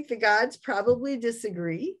you think the gods probably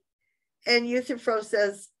disagree? And Euthyphro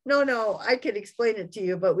says, no, I could explain it to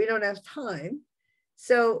you, but we don't have time.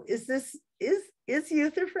 So is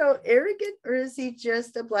Euthyphro arrogant, or is he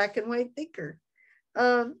just a black and white thinker?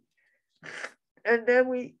 And then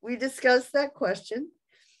we discussed that question.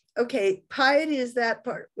 Okay, piety is that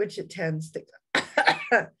part which it tends to go.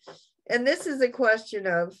 And this is a question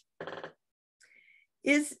of,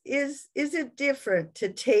 is it different to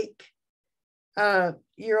take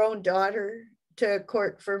your own daughter to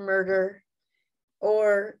court for murder,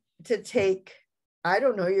 or to take, I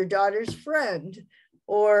don't know, your daughter's friend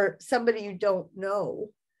or somebody you don't know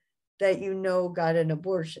that you know got an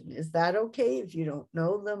abortion? Is that okay if you don't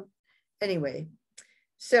know them? Anyway,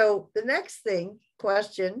 so the next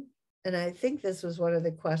question, and I think this was one of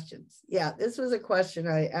the questions. Yeah, this was a question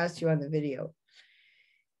I asked you on the video.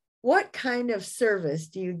 What kind of service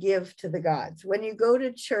do you give to the gods? When you go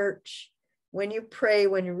to church, when you pray,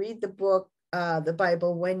 when you read the book, the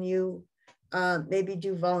Bible, when you maybe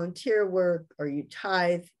do volunteer work or you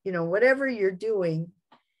tithe, whatever you're doing,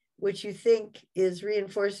 which you think is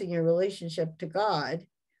reinforcing your relationship to God,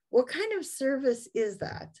 what kind of service is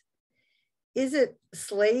that? Is it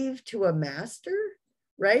slave to a master,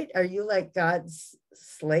 right? Are you like God's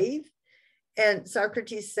slave? And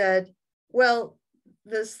Socrates said, well,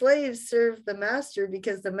 the slaves serve the master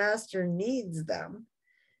because the master needs them.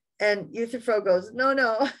 And Euthyphro goes, no,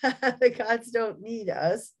 the gods don't need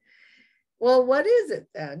us. Well, what is it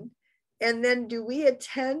then? And then do we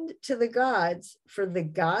attend to the gods for the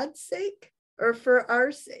God's sake or for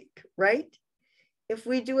our sake, right? If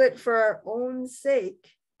we do it for our own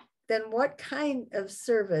sake, then what kind of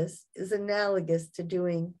service is analogous to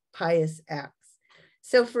doing pious acts?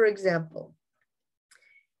 So for example,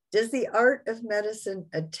 does the art of medicine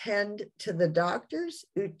attend to the doctors,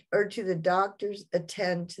 or do the doctors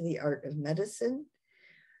attend to the art of medicine?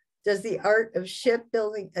 Does the art of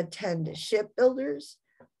shipbuilding attend to shipbuilders,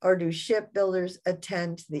 or do shipbuilders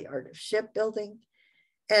attend to the art of shipbuilding?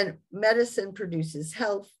 And medicine produces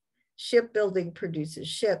health, shipbuilding produces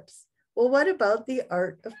ships. Well, what about the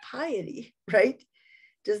art of piety, right?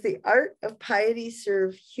 Does the art of piety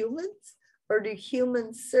serve humans, or do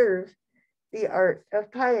humans serve the art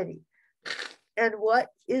of piety? And what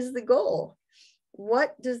is the goal?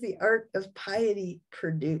 What does the art of piety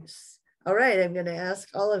produce? All right, I'm going to ask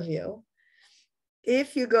all of you,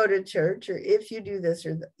 if you go to church, or if you do this,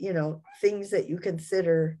 or things that you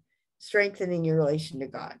consider strengthening your relation to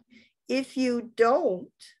God. If you don't,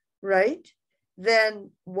 right,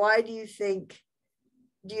 then why do you think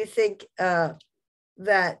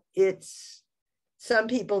that it's, some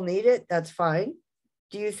people need it? That's fine.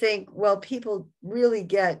 Do you think, well, people really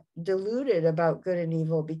get deluded about good and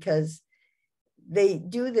evil because they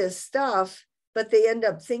do this stuff, but they end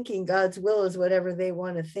up thinking God's will is whatever they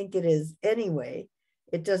want to think it is anyway?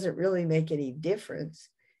 It doesn't really make any difference,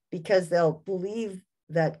 because they'll believe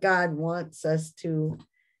that God wants us to,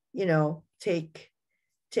 take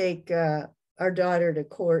our daughter to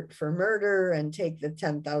court for murder and take the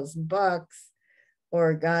 $10,000,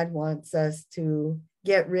 or God wants us to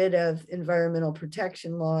get rid of environmental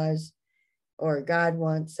protection laws, or God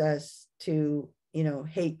wants us to,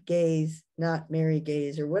 hate gays, not marry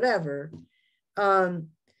gays, or whatever.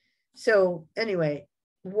 So anyway,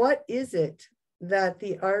 what is it that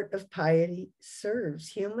the art of piety serves?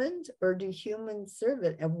 Humans, or do humans serve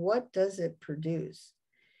it? And what does it produce?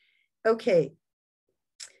 Okay.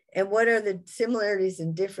 And what are the similarities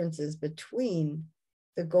and differences between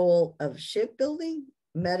the goal of shipbuilding,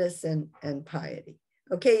 medicine, and piety?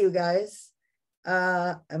 Okay, you guys,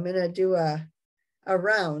 I'm going to do a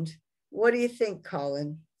round. What do you think,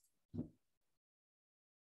 Colin?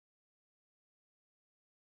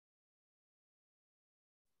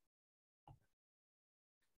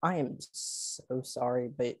 I am so sorry,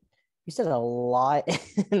 but you said a lot.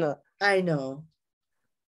 I know.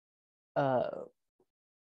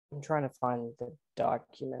 I'm trying to find the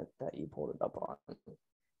document that you pulled it up on.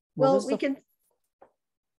 Well, we can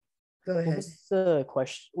go ahead. What's the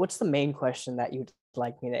question? What's the main question that you'd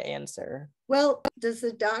like me to answer? Well, does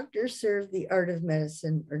the doctor serve the art of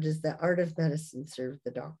medicine, or does the art of medicine serve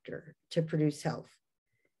the doctor to produce health?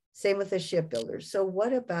 Same with the shipbuilder. So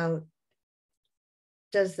what about,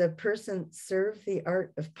 does the person serve the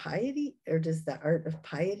art of piety, or does the art of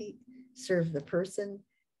piety serve the person?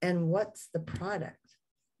 And what's the product?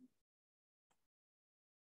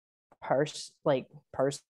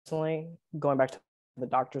 personally, going back to the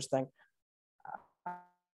doctor's thing,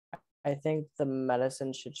 I think the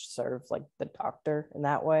medicine should serve like the doctor in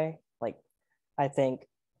that way. Like, I think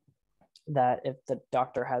that if the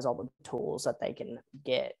doctor has all the tools that they can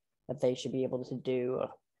get, that they should be able to do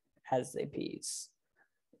as they please,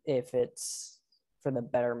 if it's for the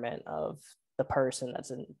betterment of the person that's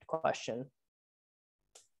in question.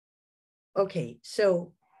 Okay,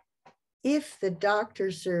 so if the doctor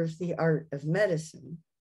serves the art of medicine,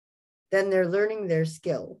 then they're learning their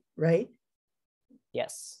skill, right?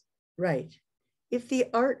 Yes. Right. If the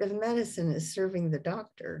art of medicine is serving the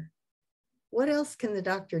doctor, what else can the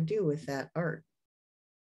doctor do with that art?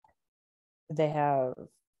 They have,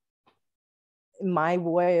 my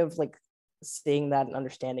way of like seeing that and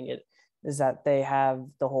understanding it is that they have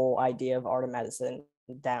the whole idea of art of medicine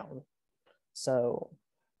down. So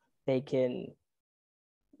they can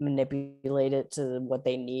manipulate it to what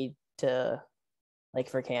they need to, like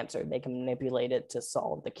for cancer, they can manipulate it to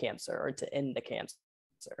solve the cancer or to end the cancer.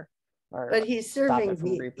 Or but he's serving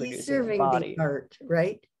the art,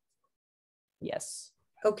 right? Yes.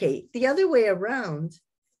 Okay, the other way around,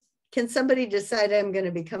 can somebody decide I'm going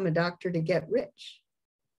to become a doctor to get rich?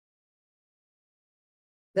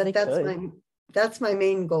 That's my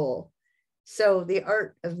main goal. So the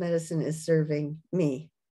art of medicine is serving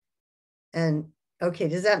me. And okay,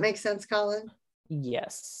 does that make sense, Colin?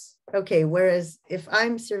 Yes. Okay, whereas if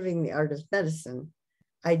I'm serving the art of medicine,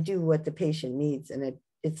 I do what the patient needs, and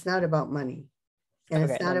it's not about money, and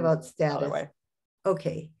it's not about status.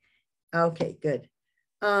 Okay, good.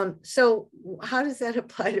 So how does that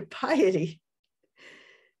apply to piety?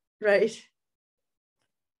 Right?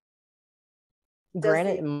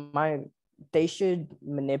 Granted, they should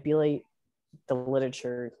manipulate the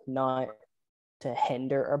literature not to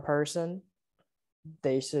hinder a person.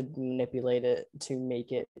 They should manipulate it to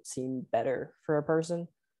make it seem better for a person.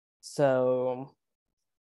 So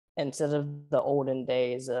instead of the olden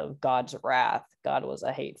days of God's wrath, God was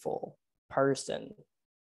a hateful person.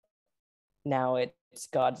 Now it's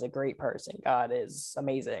God's a great person. God is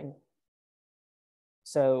amazing.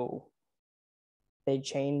 So they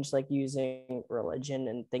changed like using religion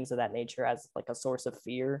and things of that nature as like a source of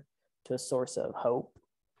fear to a source of hope.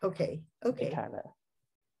 Okay. Kind of.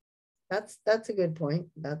 That's a good point.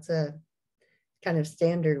 That's a kind of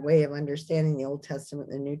standard way of understanding the Old Testament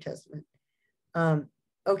and the New Testament.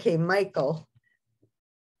 Okay, Michael.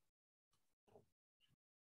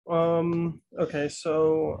 Okay,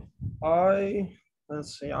 so I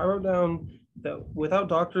wrote down that without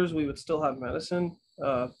doctors, we would still have medicine.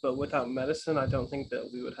 But without medicine, I don't think that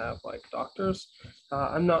we would have like doctors.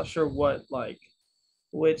 I'm not sure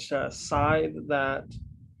which side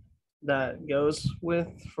that goes with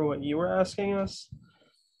for what you were asking us.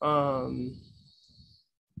 I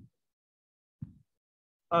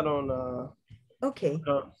don't know. Okay.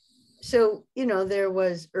 So, there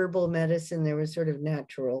was herbal medicine, there was sort of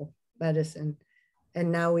natural medicine,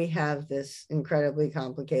 and now we have this incredibly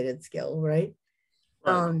complicated skill, right?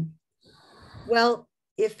 Well,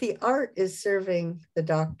 if the art is serving the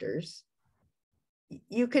doctors,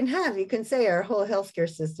 you can say our whole healthcare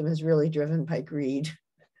system is really driven by greed,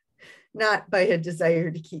 not by a desire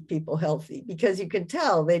to keep people healthy, because you can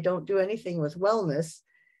tell they don't do anything with wellness,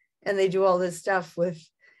 and they do all this stuff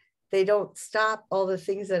they don't stop all the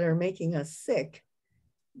things that are making us sick,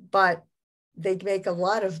 but they make a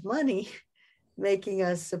lot of money making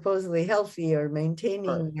us supposedly healthy or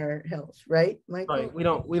maintaining our health, right, Michael? Right.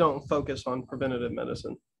 We don't focus on preventative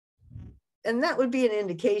medicine. And that would be an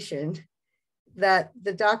indication that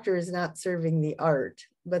the doctor is not serving the art,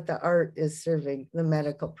 but the art is serving the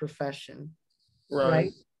medical profession.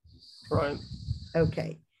 Right.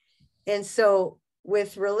 Okay. And so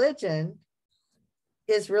with religion,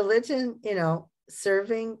 is religion,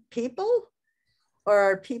 serving people, or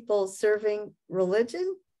are people serving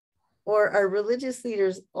religion, or are religious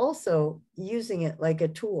leaders also using it like a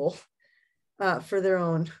tool for their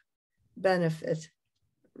own benefit,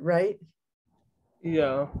 right?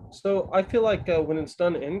 Yeah. So I feel like when it's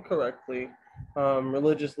done incorrectly,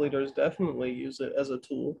 religious leaders definitely use it as a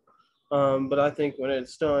tool. But I think when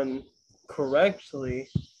it's done correctly,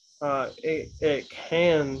 it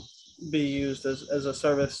can be used as a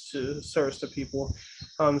service to people.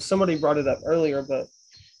 Somebody brought it up earlier, but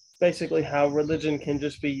basically how religion can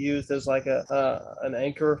just be used as like an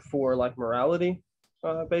anchor for like morality,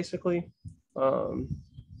 basically.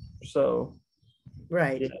 So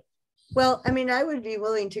right. Yeah. Well, I mean, I would be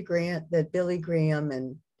willing to grant that Billy Graham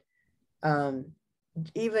and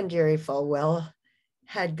even Jerry Falwell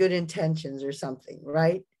had good intentions or something,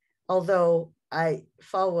 right? Although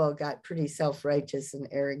Falwell got pretty self-righteous and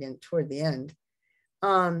arrogant toward the end.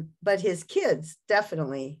 But his kids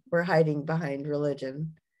definitely were hiding behind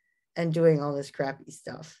religion and doing all this crappy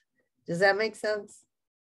stuff. Does that make sense?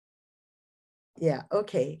 Yeah,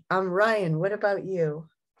 okay. Ryan, what about you?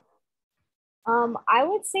 I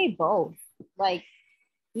would say both, like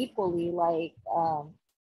equally. Like,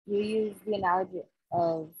 you use the analogy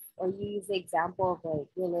of, or you use the example of like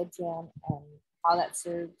religion and how that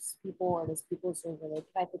serves people, or does people serve religion?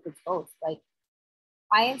 I think it's both. Like,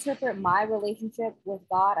 I interpret my relationship with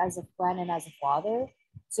God as a friend and as a father.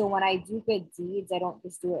 So when I do good deeds, I don't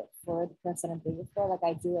just do it for the person I'm doing it for. Like,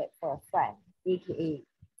 I do it for a friend, aka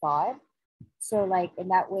God. So like in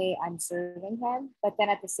that way, I'm serving him. But then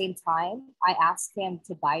at the same time, I ask him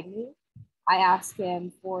to guide me. I ask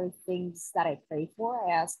him for things that I pray for.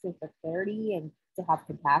 I ask him for clarity and to have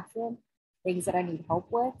compassion, things that I need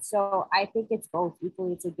help with. So I think it's both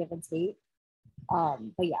equally. It's a give and take.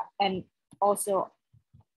 But yeah, and also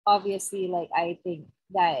obviously, like I think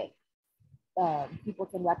that people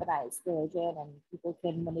can weaponize religion and people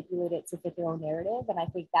can manipulate it to fit their own narrative, and I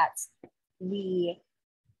think the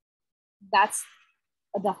that's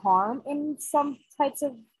the harm in some types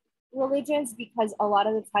of religions, because a lot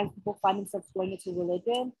of the times people find themselves going into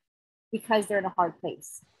religion because they're in a hard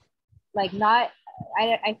place. Like, not,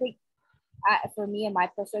 I think for me and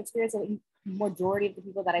my personal experience, the majority of the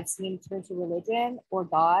people that I've seen turn to religion or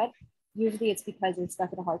God, usually it's because they're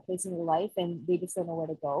stuck in a hard place in their life and they just don't know where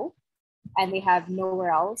to go and they have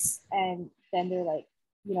nowhere else. And then they're like,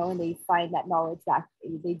 and they find that knowledge that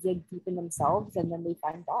they dig deep in themselves, and then they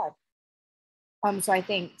find God. So I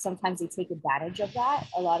think sometimes they take advantage of that.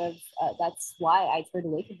 A lot of that's why I turned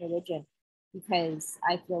away from religion, because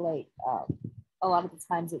I feel like a lot of the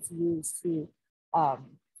times it's used to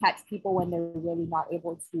catch people when they're really not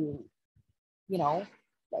able to,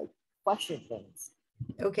 like question things.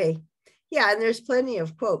 Okay. Yeah, and there's plenty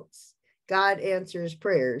of quotes. God answers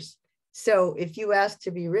prayers. So if you ask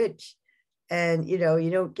to be rich and you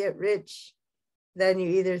don't get rich, then you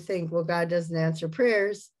either think, well, God doesn't answer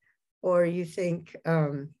prayers, or you think,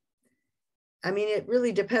 it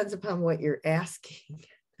really depends upon what you're asking,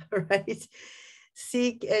 right?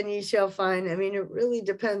 Seek and you shall find. It really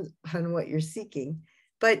depends on what you're seeking.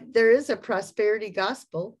 But there is a prosperity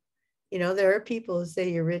gospel. There are people who say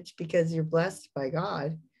you're rich because you're blessed by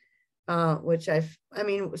God, which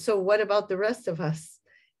so what about the rest of us?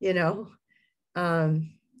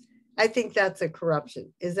 I think that's a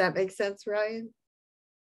corruption. Does that make sense, Ryan?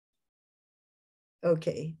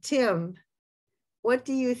 Okay, Tim, what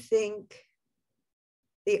do you think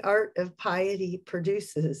the art of piety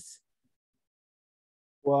produces?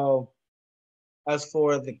 Well, as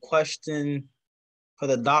for the question for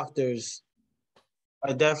the doctors,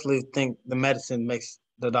 I definitely think the medicine makes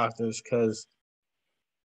the doctors, because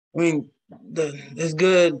it's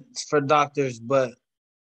good for doctors, but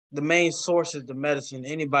the main source is the medicine.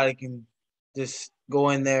 Anybody can just go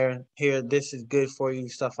in there, here, this is good for you,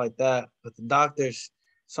 stuff like that. But the doctors,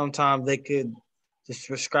 sometimes they could just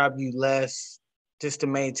prescribe you less just to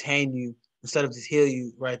maintain you instead of just heal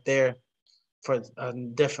you right there for a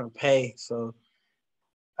different pay. So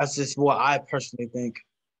that's just what I personally think.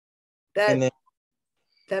 And That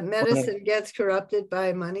then medicine gets corrupted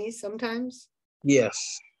by money sometimes?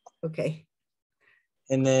 yes. Okay.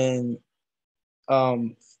 And then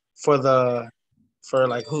for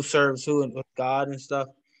like who serves who and with God and stuff,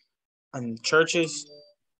 and churches,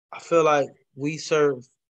 I feel like we serve.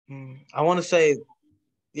 I want to say,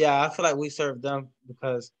 yeah, I feel like we serve them,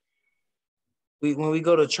 because when we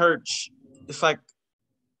go to church, it's like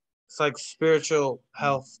spiritual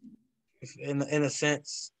health, in a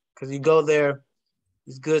sense, because you go there,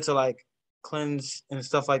 it's good to like cleanse and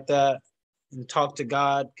stuff like that, and talk to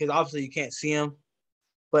God, because obviously you can't see him,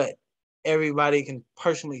 but everybody can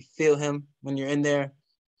personally feel him when you're in there,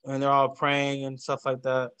 and they're all praying and stuff like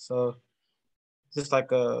that. So it's just like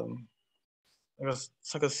it's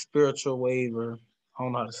like a spiritual wave, or I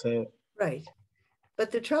don't know how to say it. Right.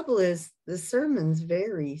 But the trouble is the sermons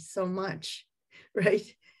vary so much, right?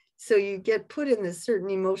 So you get put in this certain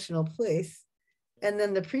emotional place, and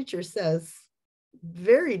then the preacher says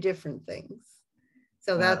very different things.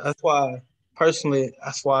 So That's why, personally,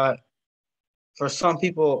 for some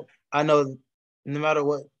people, I know no matter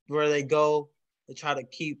where they go, they try to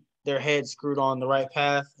keep their head screwed on the right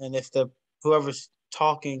path. And if whoever's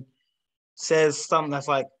talking says something that's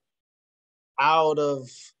like out of,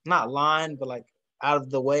 not line, but like out of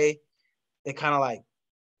the way, they kind of like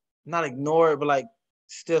not ignore it, but like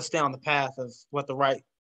still stay on the path of what the right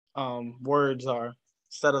words are,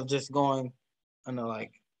 instead of just going in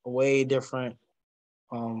like a way different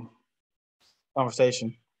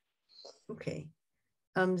conversation. Okay.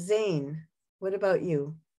 Zane, What about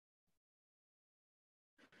you?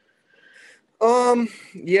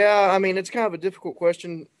 Yeah, I mean, it's kind of a difficult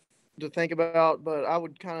question to think about, but I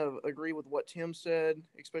would kind of agree with what Tim said,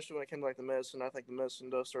 especially when it came to like the medicine. I think the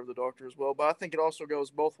medicine does serve the doctor as well, but I think it also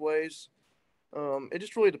goes both ways. It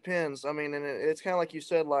just really depends. I mean, and it's kind of like you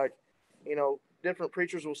said, like, different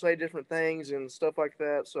preachers will say different things and stuff like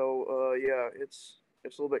that. So, yeah, it's a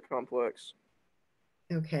little bit complex.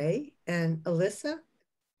 Okay. And Alyssa?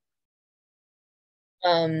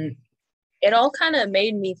 Um, it all kind of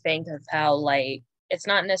made me think of how, like, it's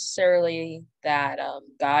not necessarily that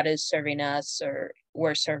God is serving us or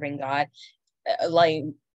we're serving God. Like,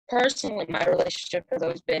 personally, my relationship has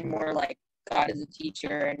always been more like God is a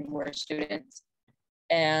teacher and we're students.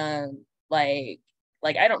 And like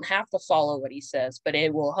I don't have to follow what he says, but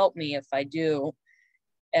it will help me if I do.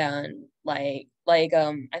 And I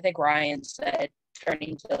think Ryan said,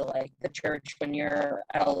 turning to like the church when you're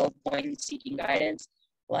at a low point seeking guidance,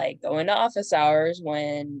 like going to office hours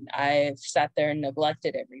when I've sat there and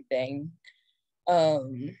neglected everything.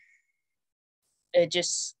 um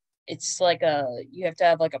it's like you have to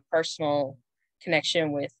have like a personal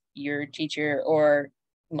connection with your teacher or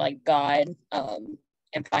like God,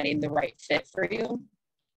 and finding the right fit for you.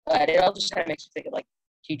 But it all just kind of makes me think of like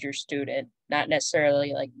teacher student, not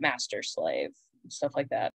necessarily like master slave, stuff like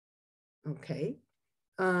that. Okay.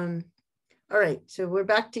 All right. So we're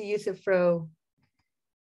back to Euthyphro.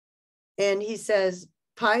 And he says,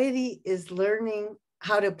 piety is learning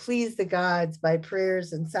how to please the gods by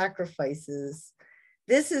prayers and sacrifices.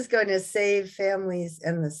 This is going to save families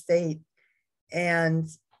and the state. And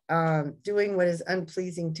doing what is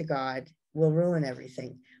unpleasing to God will ruin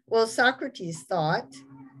everything. Well, Socrates thought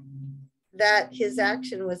that his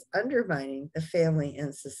action was undermining the family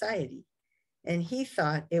and society. And he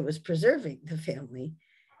thought it was preserving the family.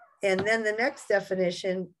 And then the next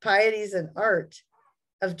definition, piety is an art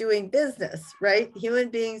of doing business, right? Human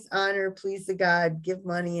beings honor, please the God, give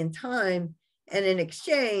money and time. And in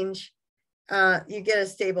exchange, you get a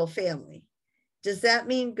stable family. Does that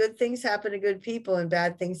mean good things happen to good people and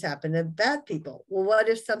bad things happen to bad people? Well, what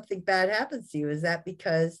if something bad happens to you? Is that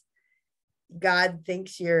because God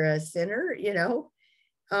thinks you're a sinner? You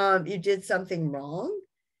did something wrong,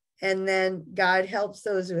 and then God helps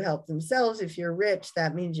those who help themselves. If you're rich,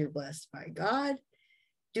 that means you're blessed by God.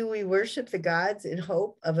 Do we worship the gods in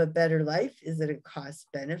hope of a better life? Is it a cost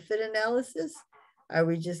benefit analysis? Are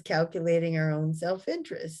we just calculating our own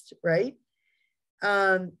self-interest, right?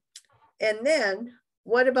 And then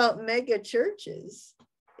what about mega churches?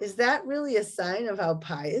 Is that really a sign of how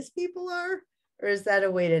pious people are? Or is that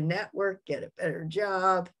a way to network, get a better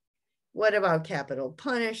job? What about capital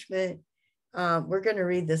punishment? We're going to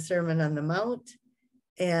read the Sermon on the Mount.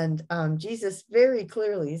 And Jesus very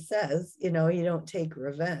clearly says, you don't take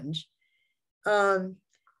revenge. And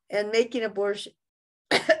making abortion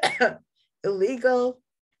illegal.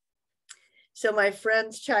 So my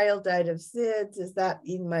friend's child died of SIDS. Does that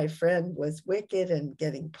mean my friend was wicked and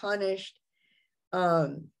getting punished?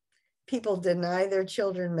 People deny their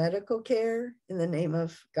children medical care in the name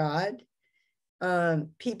of God.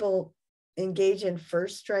 People engage in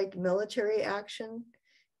first strike military action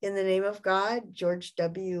in the name of God. George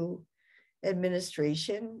W.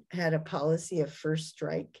 administration had a policy of first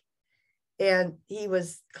strike. And he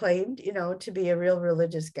was claimed, to be a real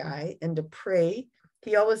religious guy and to pray.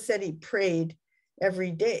 He always said he prayed every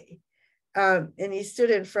day. And he stood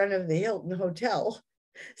in front of the Hilton Hotel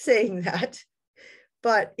saying that.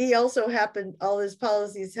 But he also all his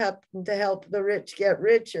policies happened to help the rich get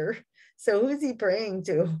richer. So who's he praying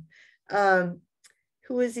to?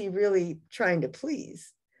 Who is he really trying to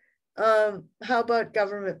please? How about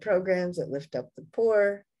government programs that lift up the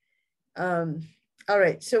poor? All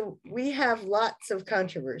right, so we have lots of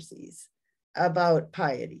controversies about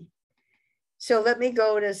piety. So let me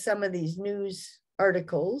go to some of these news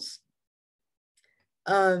articles.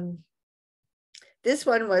 This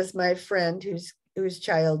one was my friend whose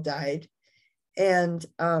child died. And,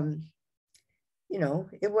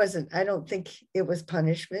 it wasn't, I don't think it was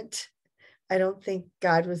punishment. I don't think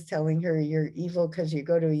God was telling her you're evil because you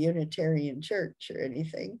go to a Unitarian church or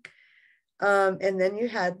anything. And then you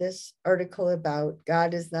had this article about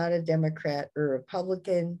God is not a Democrat or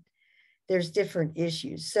Republican. There's different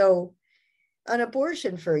issues. So on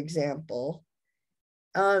abortion, for example,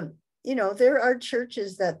 there are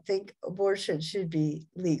churches that think abortion should be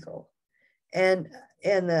legal. And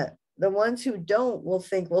the ones who don't will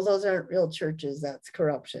think, well, those aren't real churches, that's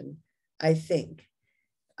corruption, I think.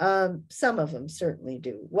 Some of them certainly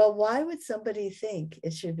do. Well, why would somebody think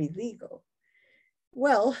it should be legal?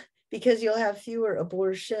 Well, because you'll have fewer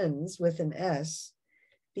abortions with an S,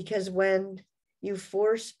 because when you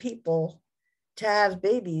force people to have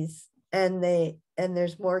babies, and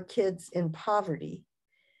there's more kids in poverty,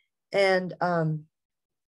 and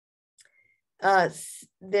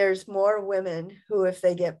there's more women who, if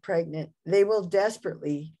they get pregnant, they will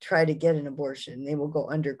desperately try to get an abortion. They will go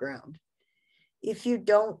underground. If you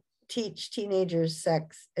don't teach teenagers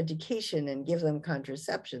sex education and give them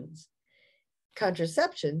contraception,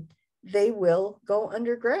 they will go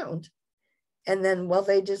underground. And then, well,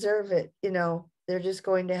 they deserve it. They're just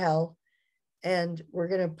going to hell. And we're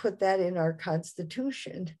going to put that in our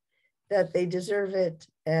Constitution, that they deserve it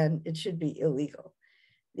and it should be illegal.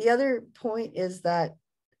 The other point is that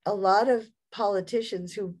a lot of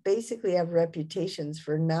politicians who basically have reputations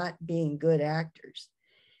for not being good actors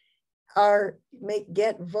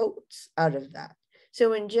get votes out of that.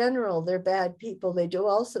 So in general, they're bad people. They do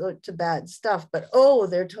all sorts of bad stuff, but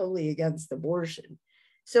they're totally against abortion.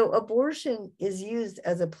 So abortion is used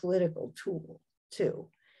as a political tool too.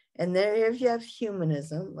 And there you have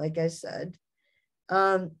humanism, like I said.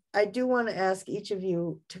 I do want to ask each of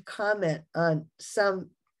you to comment on some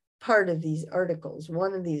part of these articles,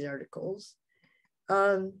 one of these articles.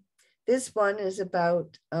 This one is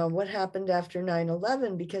about what happened after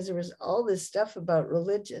 9/11, because there was all this stuff about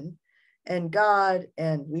religion and God,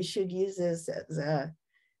 and we should use this as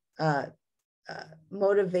a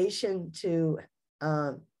motivation to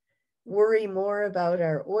worry more about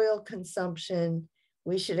our oil consumption.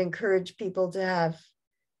 We should encourage people to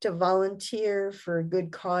volunteer for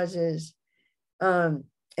good causes. And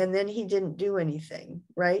then he didn't do anything,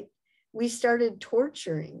 right? We started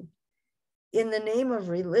torturing in the name of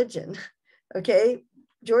religion, okay?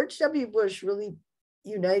 George W. Bush really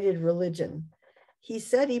united religion. He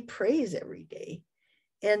said he prays every day,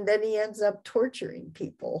 and then he ends up torturing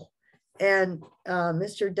people. And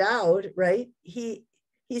Mr. Dowd, right? He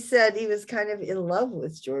said he was kind of in love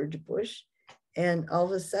with George Bush, and all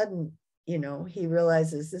of a sudden, he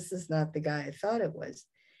realizes this is not the guy I thought it was.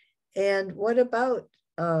 And what about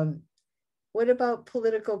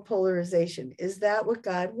political polarization? Is that what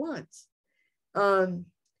God wants?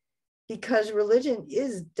 Because religion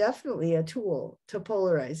is definitely a tool to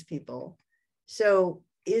polarize people. So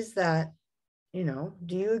is that, do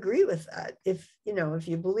you agree with that? If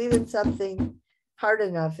you believe in something hard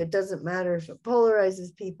enough, it doesn't matter if it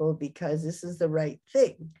polarizes people, because this is the right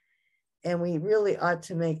thing. And we really ought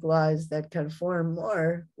to make laws that conform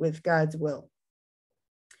more with God's will.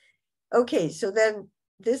 Okay, so then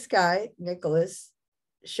this guy, Nicholas,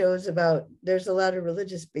 shows about, there's a lot of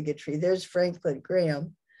religious bigotry. There's Franklin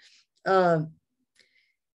Graham.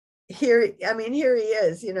 Here he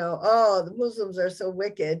is, the Muslims are so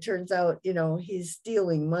wicked. Turns out, he's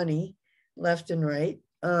stealing money left and right.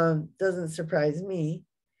 Doesn't surprise me.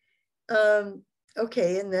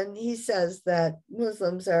 Okay, and then he says that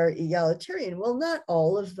Muslims are egalitarian. Well, not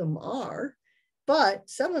all of them are, but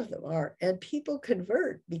some of them are. And people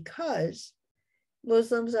convert because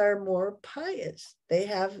Muslims are more pious. They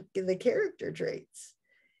have the character traits,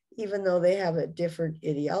 even though they have a different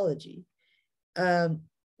ideology. Then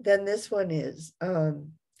this one is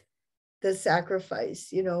the sacrifice.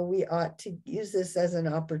 We ought to use this as an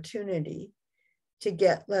opportunity to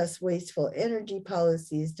get less wasteful energy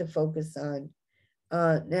policies, to focus on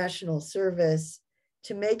national service,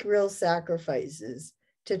 to make real sacrifices,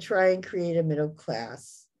 to try and create a middle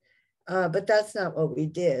class. But that's not what we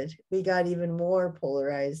did. We got even more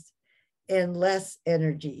polarized and less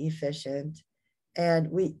energy efficient. And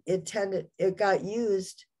it got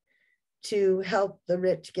used to help the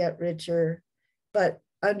rich get richer, but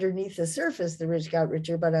underneath the surface, the rich got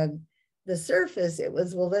richer, but on the surface, it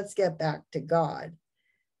was, well, let's get back to God.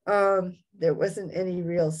 There wasn't any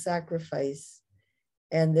real sacrifice.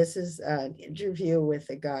 And this is an interview with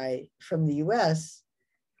a guy from the US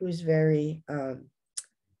who's very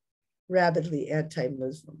rabidly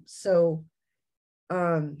anti-Muslim. So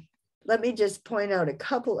let me just point out a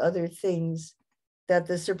couple other things that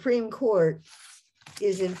the Supreme Court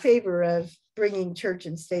is in favor of bringing church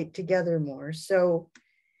and state together more. So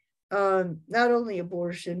not only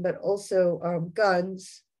abortion, but also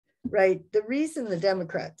guns, right? The reason the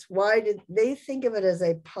Democrats, why did they think of it as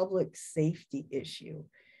a public safety issue,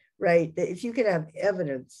 right? That if you can have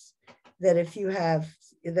evidence that if you have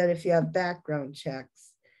background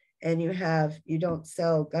checks and you don't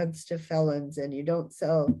sell guns to felons and you don't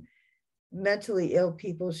sell mentally ill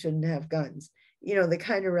people shouldn't have guns, the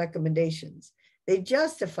kind of recommendations, they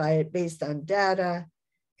justify it based on data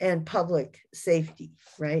and public safety,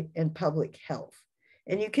 right? And public health.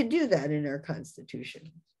 And you can do that in our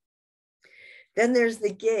Constitution. Then there's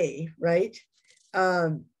the gay, right?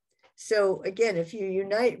 So again, if you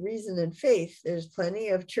unite reason and faith, there's plenty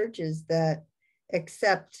of churches that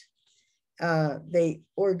except they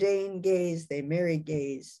ordain gays, they marry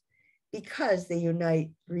gays, because they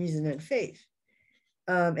unite reason and faith.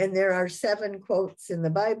 And there are 7 quotes in the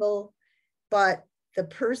Bible, but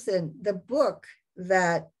the book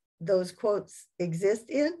that those quotes exist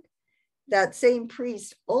in, that same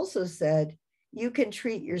priest also said, you can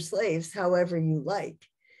treat your slaves however you like.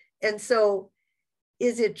 And so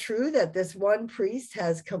is it true that this one priest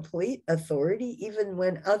has complete authority, even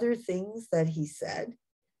when other things that he said,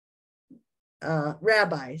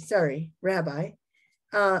 rabbi,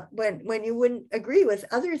 when you wouldn't agree with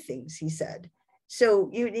other things he said? So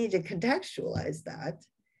you need to contextualize that.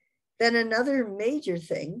 Then another major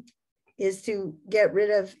thing is to get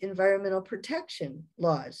rid of environmental protection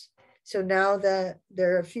laws. So now that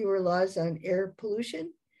there are fewer laws on air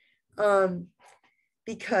pollution,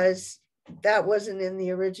 because that wasn't in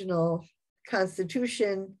the original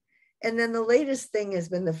Constitution. And then the latest thing has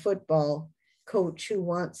been the football coach who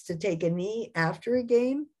wants to take a knee after a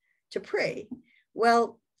game to pray.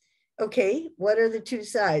 Well, okay, what are the two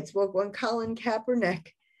sides? Well, when Colin Kaepernick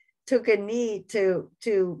took a knee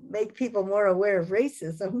to make people more aware of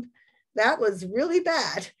racism, that was really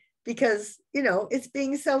bad because, it's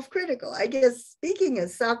being self-critical. I guess, speaking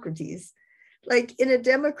as Socrates, like in a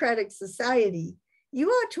democratic society, you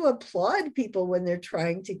ought to applaud people when they're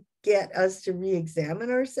trying to get us to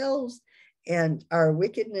re-examine ourselves and our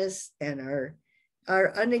wickedness and our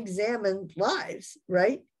unexamined lives,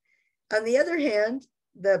 right? On the other hand,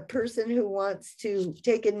 the person who wants to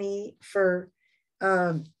take a knee for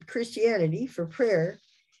Christianity, for prayer,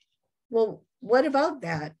 well, what about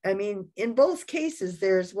that? I mean, in both cases,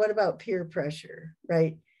 there's what about peer pressure,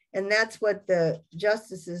 right? And that's what the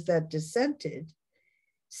justices that dissented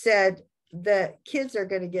said, that kids are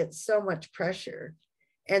going to get so much pressure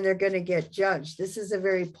and they're going to get judged. This is a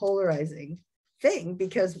very polarizing thing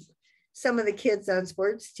because some of the kids on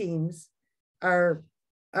sports teams are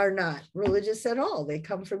not religious at all. They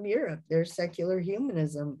come from Europe. Their secular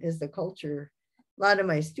humanism is the culture. A lot of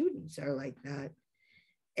my students are like that.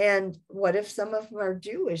 And what if some of them are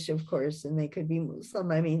Jewish, of course, and they could be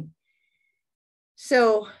Muslim? I mean,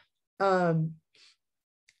 so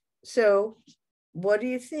what do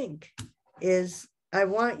you think? I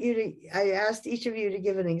asked each of you to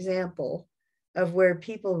give an example of where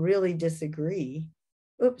people really disagree,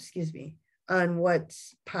 on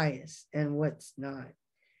what's pious and what's not.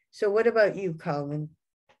 So what about you, Colin?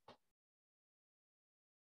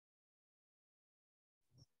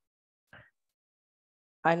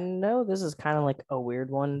 I know this is kind of like a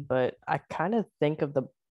weird one, but I kind of think of the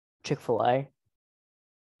Chick-fil-A.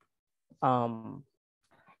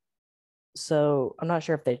 So I'm not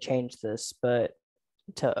sure if they changed this, but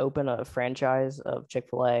to open a franchise of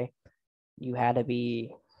Chick-fil-A, you had to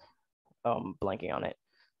be blanking on it.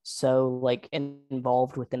 So like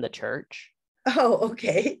involved within the church. Oh,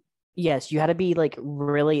 okay. Yes, you had to be like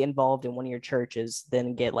really involved in one of your churches,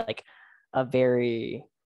 then get like a very,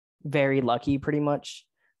 very lucky pretty much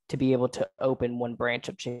to be able to open one branch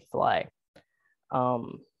of Chick-fil-A.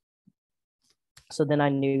 So then I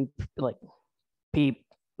knew like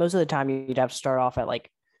most of the time you'd have to start off at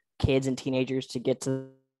like kids and teenagers to get to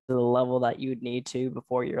the level that you would need to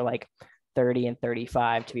before you're like 30 and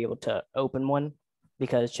 35 to be able to open one,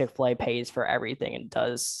 because Chick-fil-A pays for everything and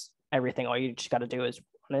does everything. All you just got to do is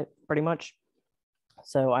run it pretty much.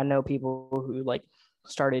 So I know people who like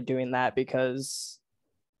started doing that because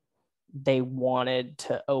they wanted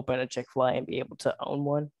to open a Chick-fil-A and be able to own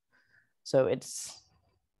one. So it's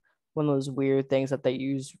one of those weird things that they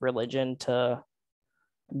use religion to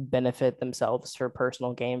benefit themselves for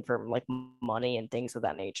personal gain, for like money and things of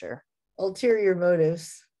that nature. Ulterior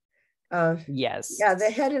motives. Yes. Yeah, the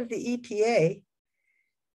head of the EPA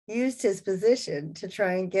used his position to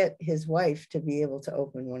try and get his wife to be able to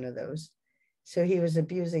open one of those. So he was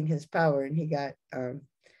abusing his power, and he got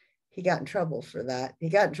in trouble for that. He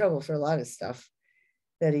got in trouble for a lot of stuff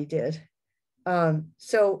that he did.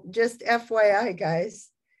 So just FYI, guys,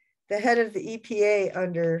 the head of the EPA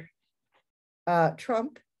under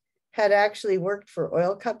Trump had actually worked for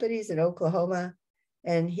oil companies in Oklahoma,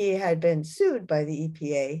 and he had been sued by the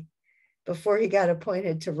EPA before he got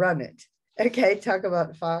appointed to run it. Okay, talk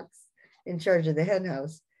about Fox in charge of the hen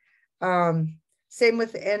house. Same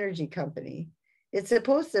with the energy company. The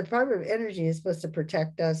Department of Energy is supposed to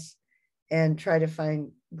protect us and try to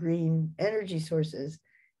find green energy sources.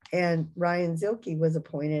 And Ryan Zielke was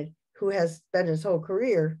appointed, who has spent his whole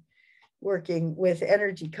career working with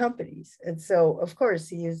energy companies. And so, of course,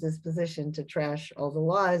 he used his position to trash all the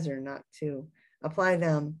laws or not to apply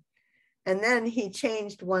them. And then he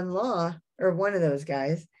changed one law, or one of those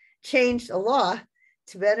guys changed a law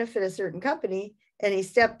to benefit a certain company, and he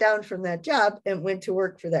stepped down from that job and went to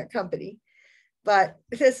work for that company. But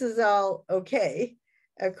this is all okay,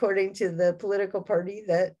 according to the political party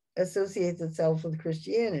that associates itself with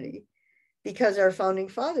Christianity, because our founding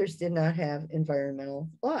fathers did not have environmental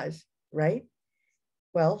laws, right?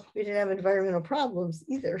 Well, we didn't have environmental problems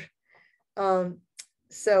either.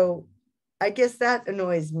 So I guess that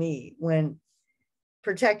annoys me when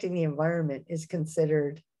protecting the environment is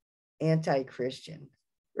considered anti-Christian,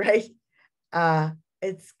 right?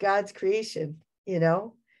 It's God's creation, you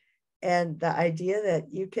know, and the idea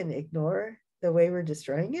that you can ignore the way we're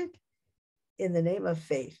destroying it in the name of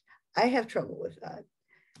faith. I have trouble with that.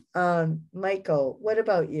 Michael, what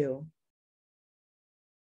about you?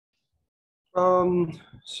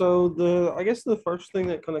 So I guess the first thing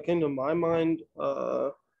that kind of came to my mind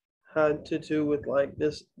had to do with like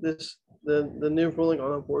the new ruling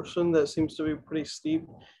on abortion that seems to be pretty steep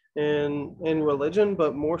in religion,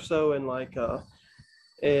 but more so in like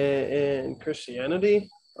in Christianity,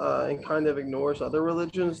 and kind of ignores other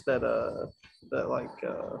religions that like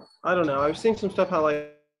I don't know. I've seen some stuff how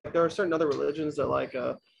like there are certain other religions that like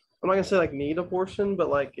I'm not gonna say like need abortion, but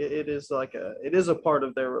like it is like it is a part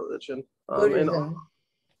of their religion. And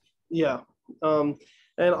yeah, and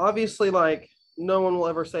obviously like no one will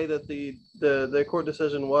ever say that the court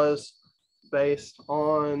decision was based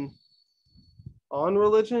on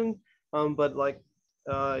religion, but like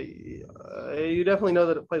you definitely know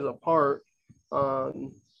that it plays a part.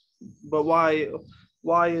 But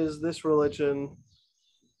why is this religion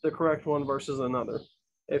the correct one versus another,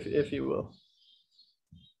 if you will?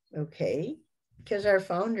 Okay, because our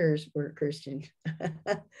founders were Christian,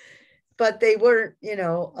 but they weren't, you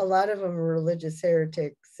know, a lot of them were religious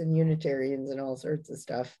heretics and Unitarians and all sorts of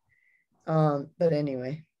stuff. But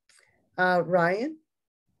anyway, Ryan?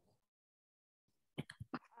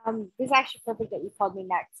 This is actually perfect that you called me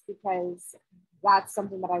next, because that's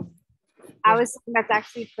something that I was thinking that's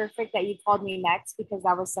actually perfect that you called me next, because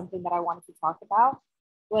that was something that I wanted to talk about,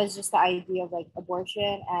 was just the idea of like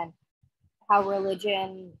abortion and how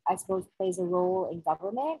religion, I suppose, plays a role in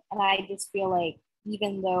government. And I just feel like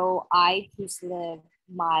even though I choose to live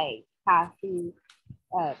my path through,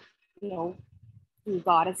 you know, through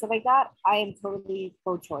God and stuff like that, I am totally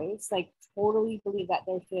pro-choice. Like, totally believe that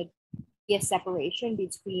there should be a separation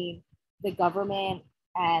between the government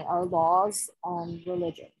and our laws and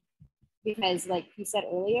religion. Because, like you said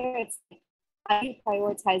earlier, it's like, how do you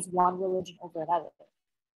prioritize one religion over another?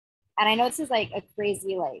 And I know this is like a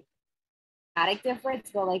crazy, like, dramatic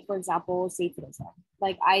difference, but like, for example, Satanism.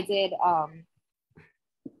 Like, I did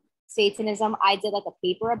Satanism, I did like a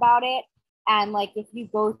paper about it. And like, if you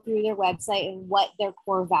go through their website and what their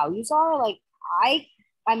core values are, like,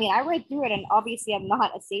 I mean, I read through it, and obviously I'm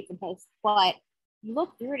not a Satanist, but you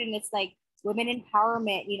look through it and it's like women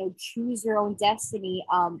empowerment, you know, choose your own destiny,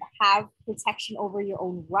 have protection over your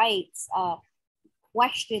own rights,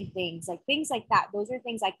 question things like that. Those are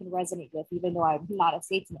things I can resonate with, even though I'm not a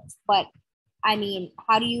Satanist. But I mean,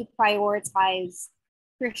 how do you prioritize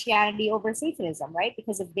Christianity over Satanism, right?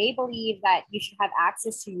 Because if they believe that you should have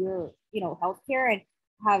access to your, you know, healthcare and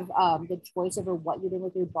have the choice over what you're doing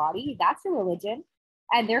with your body, that's a religion.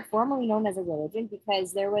 And they're formally known as a religion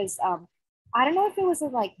because there was, I don't know if it was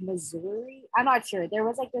in like Missouri, I'm not sure. There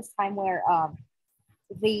was like this time where I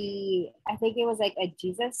think it was like a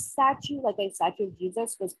Jesus statue, like a statue of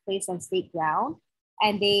Jesus was placed on state ground,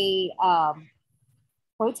 and they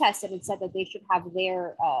protested and said that they should have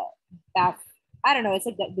their I don't know, it's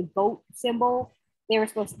like the goat symbol.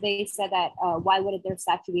 They said that why wouldn't their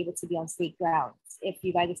statue be able to be on state grounds if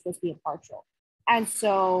you guys are supposed to be impartial? And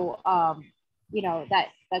so you know,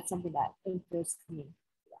 that's something that interests me.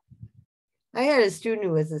 I had a student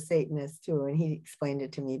who was a Satanist too, and he explained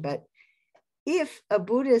it to me. But if a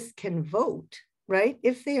Buddhist can vote, right,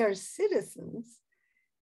 if they are citizens,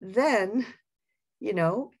 then, you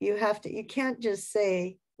know, you can't just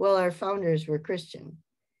say, well, our founders were Christian.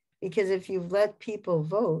 Because if you let people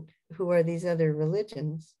vote who are these other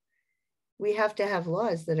religions, we have to have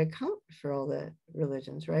laws that account for all the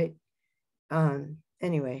religions, right?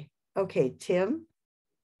 Anyway, okay, Tim.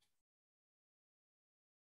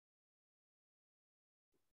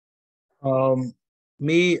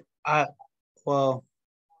 Me, I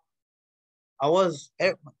was,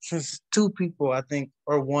 since two people, I think,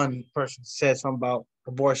 or one person said something about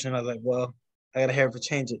abortion, I was like, well, I gotta have to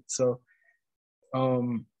change it. So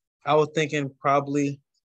I was thinking probably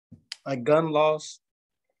like gun laws,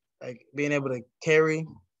 like being able to carry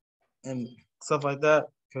and stuff like that,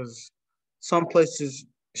 because some places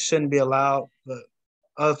shouldn't be allowed, but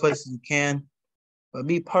other places you can. But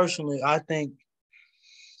me personally, I think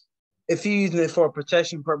if you're using it for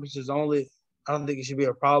protection purposes only, I don't think it should be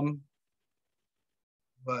a problem.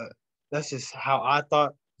 But that's just how I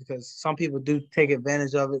thought, because some people do take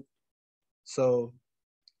advantage of it. So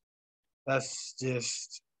that's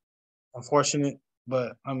just unfortunate.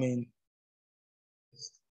 But I mean,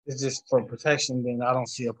 it's just for protection, then I don't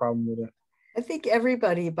see a problem with it. I think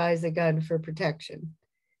everybody buys a gun for protection.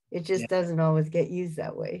 It just doesn't always get used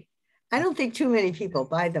that way. I don't think too many people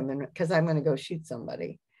buy them because I'm going to go shoot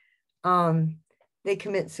somebody. They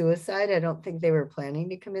commit suicide. I don't think they were planning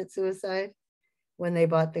to commit suicide when they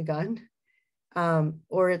bought the gun.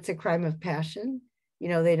 Or it's a crime of passion. You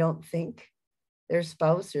know, they don't think their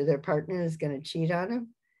spouse or their partner is going to cheat on them.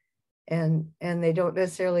 And they don't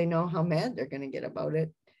necessarily know how mad they're going to get about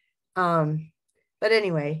it. But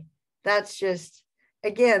anyway, that's just,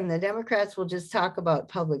 again, the Democrats will just talk about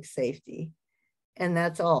public safety. And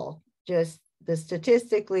that's all. Just the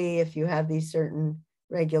statistically, if you have these certain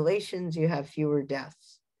regulations, you have fewer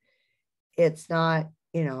deaths. It's not,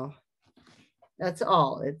 you know, that's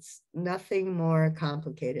all. It's nothing more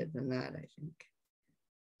complicated than that, I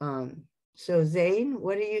think. So Zane,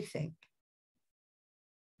 what do you think?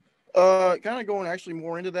 Kind of going actually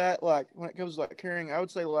more into that, like when it comes to like carrying, I would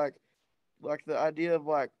say like the idea of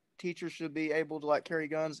like teachers should be able to like carry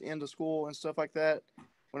guns into school and stuff like that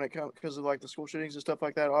when it comes, because of like the school shootings and stuff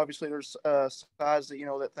like that. Obviously there's sides that, you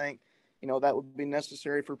know, that think, you know, that would be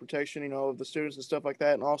necessary for protection, you know, of the students and stuff like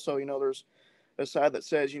that. And also, you know, there's a side that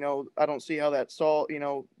says, you know, I don't see how that you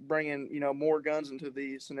know, bringing, you know, more guns into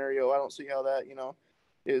the scenario. I don't see how that, you know,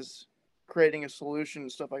 is creating a solution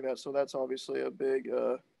and stuff like that. So that's obviously a big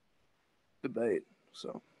debate.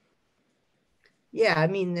 So Yeah, I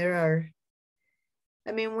mean, one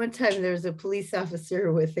time there was a police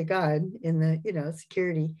officer with a gun in the, you know,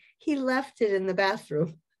 security. He left it in the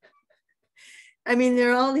bathroom. I mean,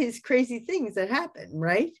 there are all these crazy things that happen,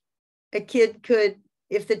 right? A kid could,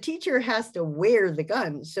 if the teacher has to wear the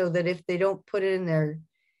gun so that if they don't put it in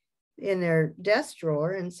their desk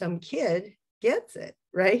drawer and some kid gets it,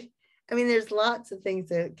 right? I mean, there's lots of things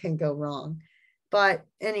that can go wrong. But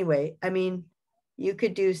anyway, I mean, you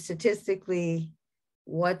could do statistically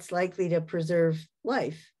what's likely to preserve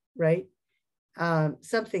life, right?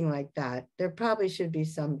 Something like that. There probably should be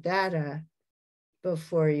some data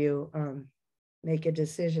before you make a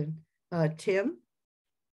decision. Tim?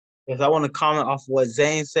 If I want to comment off what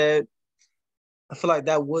Zane said, I feel like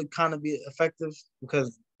that would kind of be effective,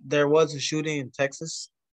 because there was a shooting in Texas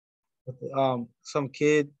with some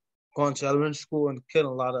kid going to elementary school and killing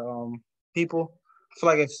a lot of people. I feel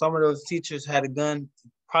like if some of those teachers had a gun,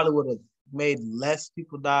 probably would have made less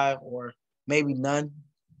people die, or maybe none.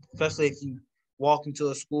 Especially if you walk into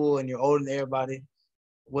a school and you're older than everybody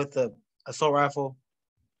with a assault rifle,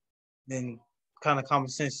 then kind of common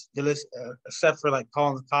sense. Except for like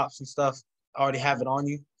calling the cops and stuff, already have it on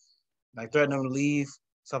you, like threatening them to leave,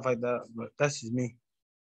 stuff like that. But that's just me.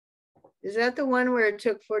 Is that the one where it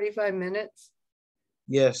took 45 minutes?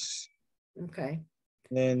 Yes. Okay.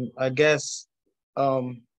 And I guess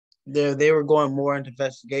they were going more into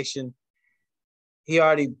investigation. He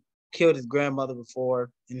already killed his grandmother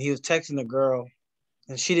before, and he was texting a girl,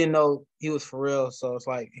 and she didn't know he was for real. So it's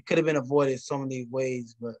like it could have been avoided so many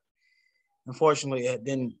ways, but unfortunately, it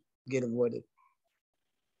didn't get avoided.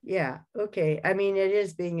 Yeah. Okay. I mean, it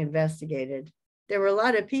is being investigated. There were a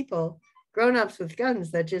lot of people, grown-ups with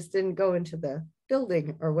guns, that just didn't go into the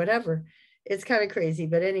building or whatever. It's kind of crazy.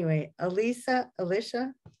 But anyway, Alicia,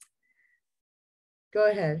 go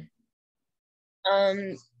ahead.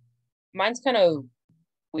 Mine's kind of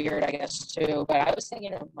weird, I guess, too, but I was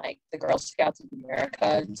thinking of like the Girl Scouts of America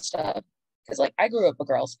and stuff, because like I grew up a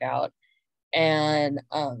Girl Scout, and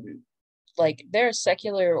like they're a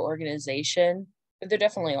secular organization, but there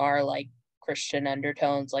definitely are like Christian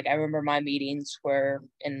undertones. Like I remember my meetings were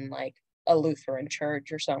in like a Lutheran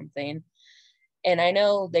church or something, and I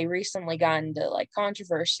know they recently got into like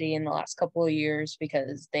controversy in the last couple of years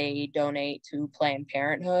because they donate to Planned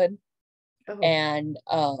Parenthood. Oh. And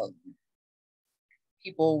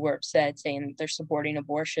people were upset, saying that they're supporting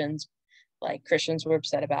abortions. Like Christians were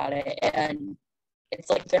upset about it, and it's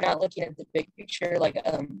like they're not looking at the big picture. Like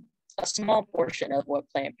a small portion of what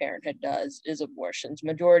Planned Parenthood does is abortions.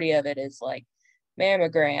 Majority of it is like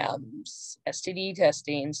mammograms, STD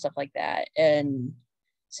testing, stuff like that. And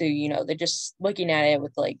so, you know, they're just looking at it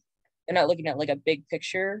with like, they're not looking at like a big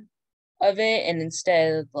picture of it, and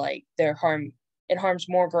instead like it harms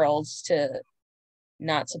more girls to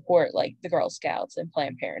not support like the Girl Scouts and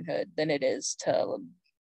Planned Parenthood than it is to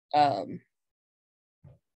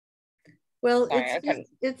well,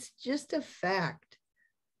 it's just a fact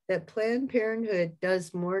that Planned Parenthood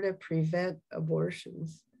does more to prevent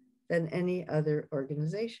abortions than any other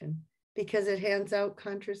organization because it hands out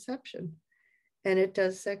contraception and it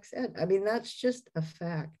does sex ed. I mean, that's just a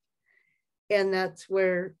fact. And that's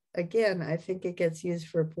where, again, I think it gets used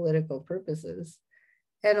for political purposes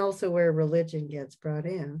and also where religion gets brought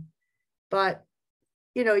in. But,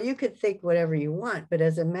 you know, you could think whatever you want, but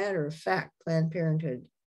as a matter of fact, Planned Parenthood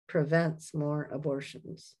prevents more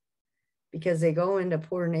abortions because they go into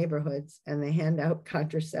poor neighborhoods and they hand out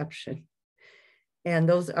contraception. And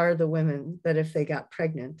those are the women that if they got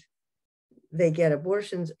pregnant, they get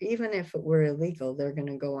abortions. Even if it were illegal, they're going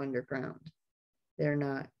to go underground. They're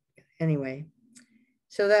not. Anyway,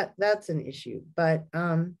 so that's an issue. But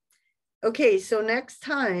okay, so next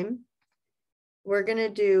time we're going to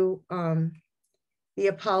do the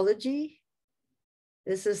apology.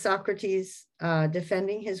 This is Socrates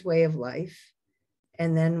defending his way of life.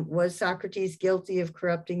 And then, was Socrates guilty of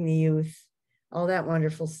corrupting the youth? All that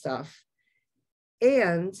wonderful stuff.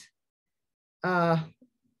 And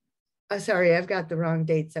sorry, I've got the wrong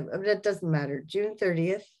dates. That doesn't matter. June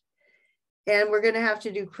 30th. And we're going to have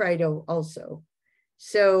to do Crito also.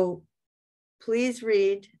 So please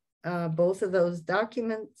read both of those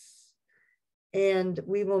documents and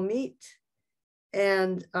we will meet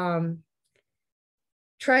and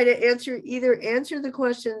try to either answer the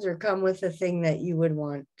questions or come with a thing that you would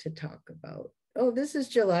want to talk about. Oh, this is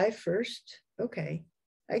July 1st. Okay,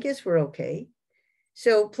 I guess we're okay.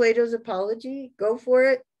 So Plato's Apology, go for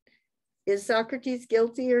it. Is Socrates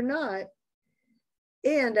guilty or not?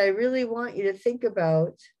 And I really want you to think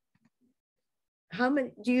about how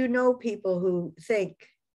many, do you know people who think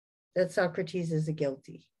that Socrates is a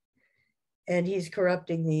guilty and he's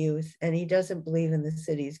corrupting the youth and he doesn't believe in the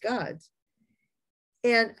city's gods?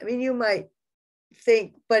 And I mean, you might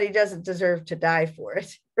think, but he doesn't deserve to die for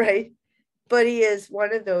it, right? But he is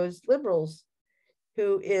one of those liberals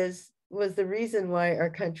who was the reason why our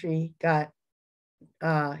country got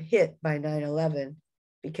hit by 9/11,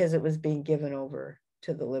 because it was being given over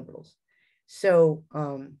to the liberals. So,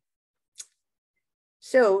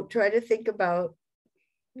 so try to think about,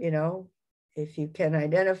 you know, if you can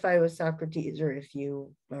identify with Socrates or if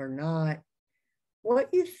you are not, what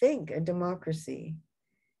you think a democracy,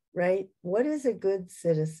 right? What is a good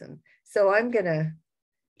citizen? So I'm gonna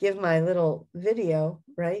give my little video,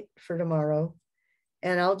 right, for tomorrow.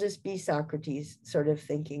 And I'll just be Socrates, sort of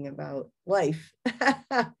thinking about life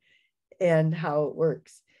and how it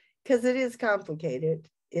works, because it is complicated.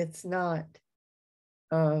 It's not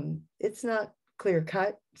clear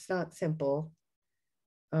cut. It's not simple.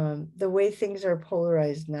 The way things are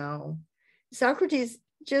polarized now. Socrates,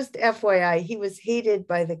 just FYI, he was hated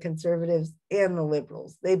by the conservatives and the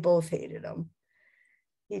liberals. They both hated him.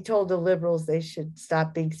 He told the liberals they should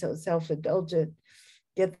stop being so self-indulgent,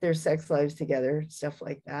 get their sex lives together, stuff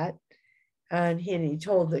like that. And he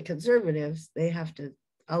told the conservatives they have to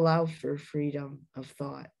allow for freedom of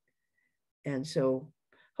thought. And so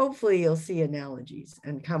hopefully you'll see analogies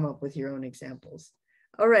and come up with your own examples.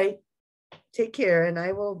 All right, take care. And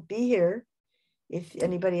I will be here if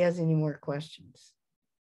anybody has any more questions.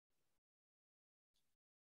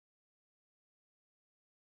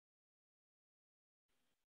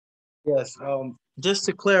 Yes. Just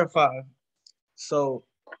to clarify, so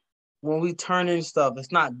when we turn in stuff,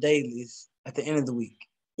 it's not daily, it's at the end of the week.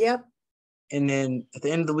 Yep. And then at the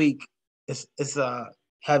end of the week, it's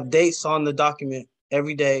have dates on the document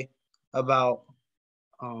every day about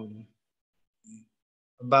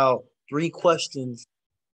 3 questions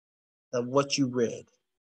of what you read.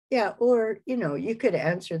 Yeah, or, you know, you could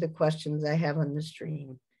answer the questions I have on the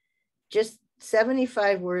stream. Just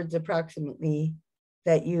 75 words approximately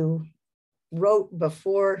that you wrote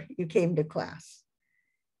before you came to class.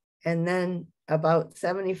 And then about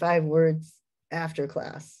 75 words after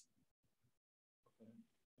class.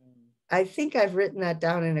 I think I've written that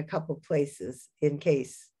down in a couple places in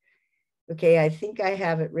case. Okay, I think I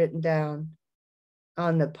have it written down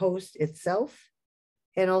on the post itself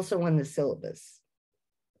and also on the syllabus.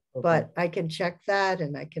 Okay. But I can check that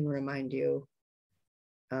and I can remind you.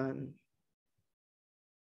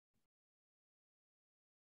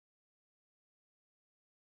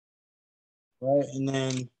 Right, and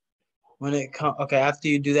then when it comes, okay, after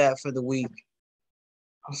you do that for the week,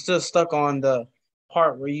 I'm still stuck on the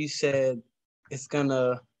part where you said it's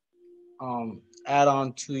gonna add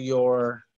on to your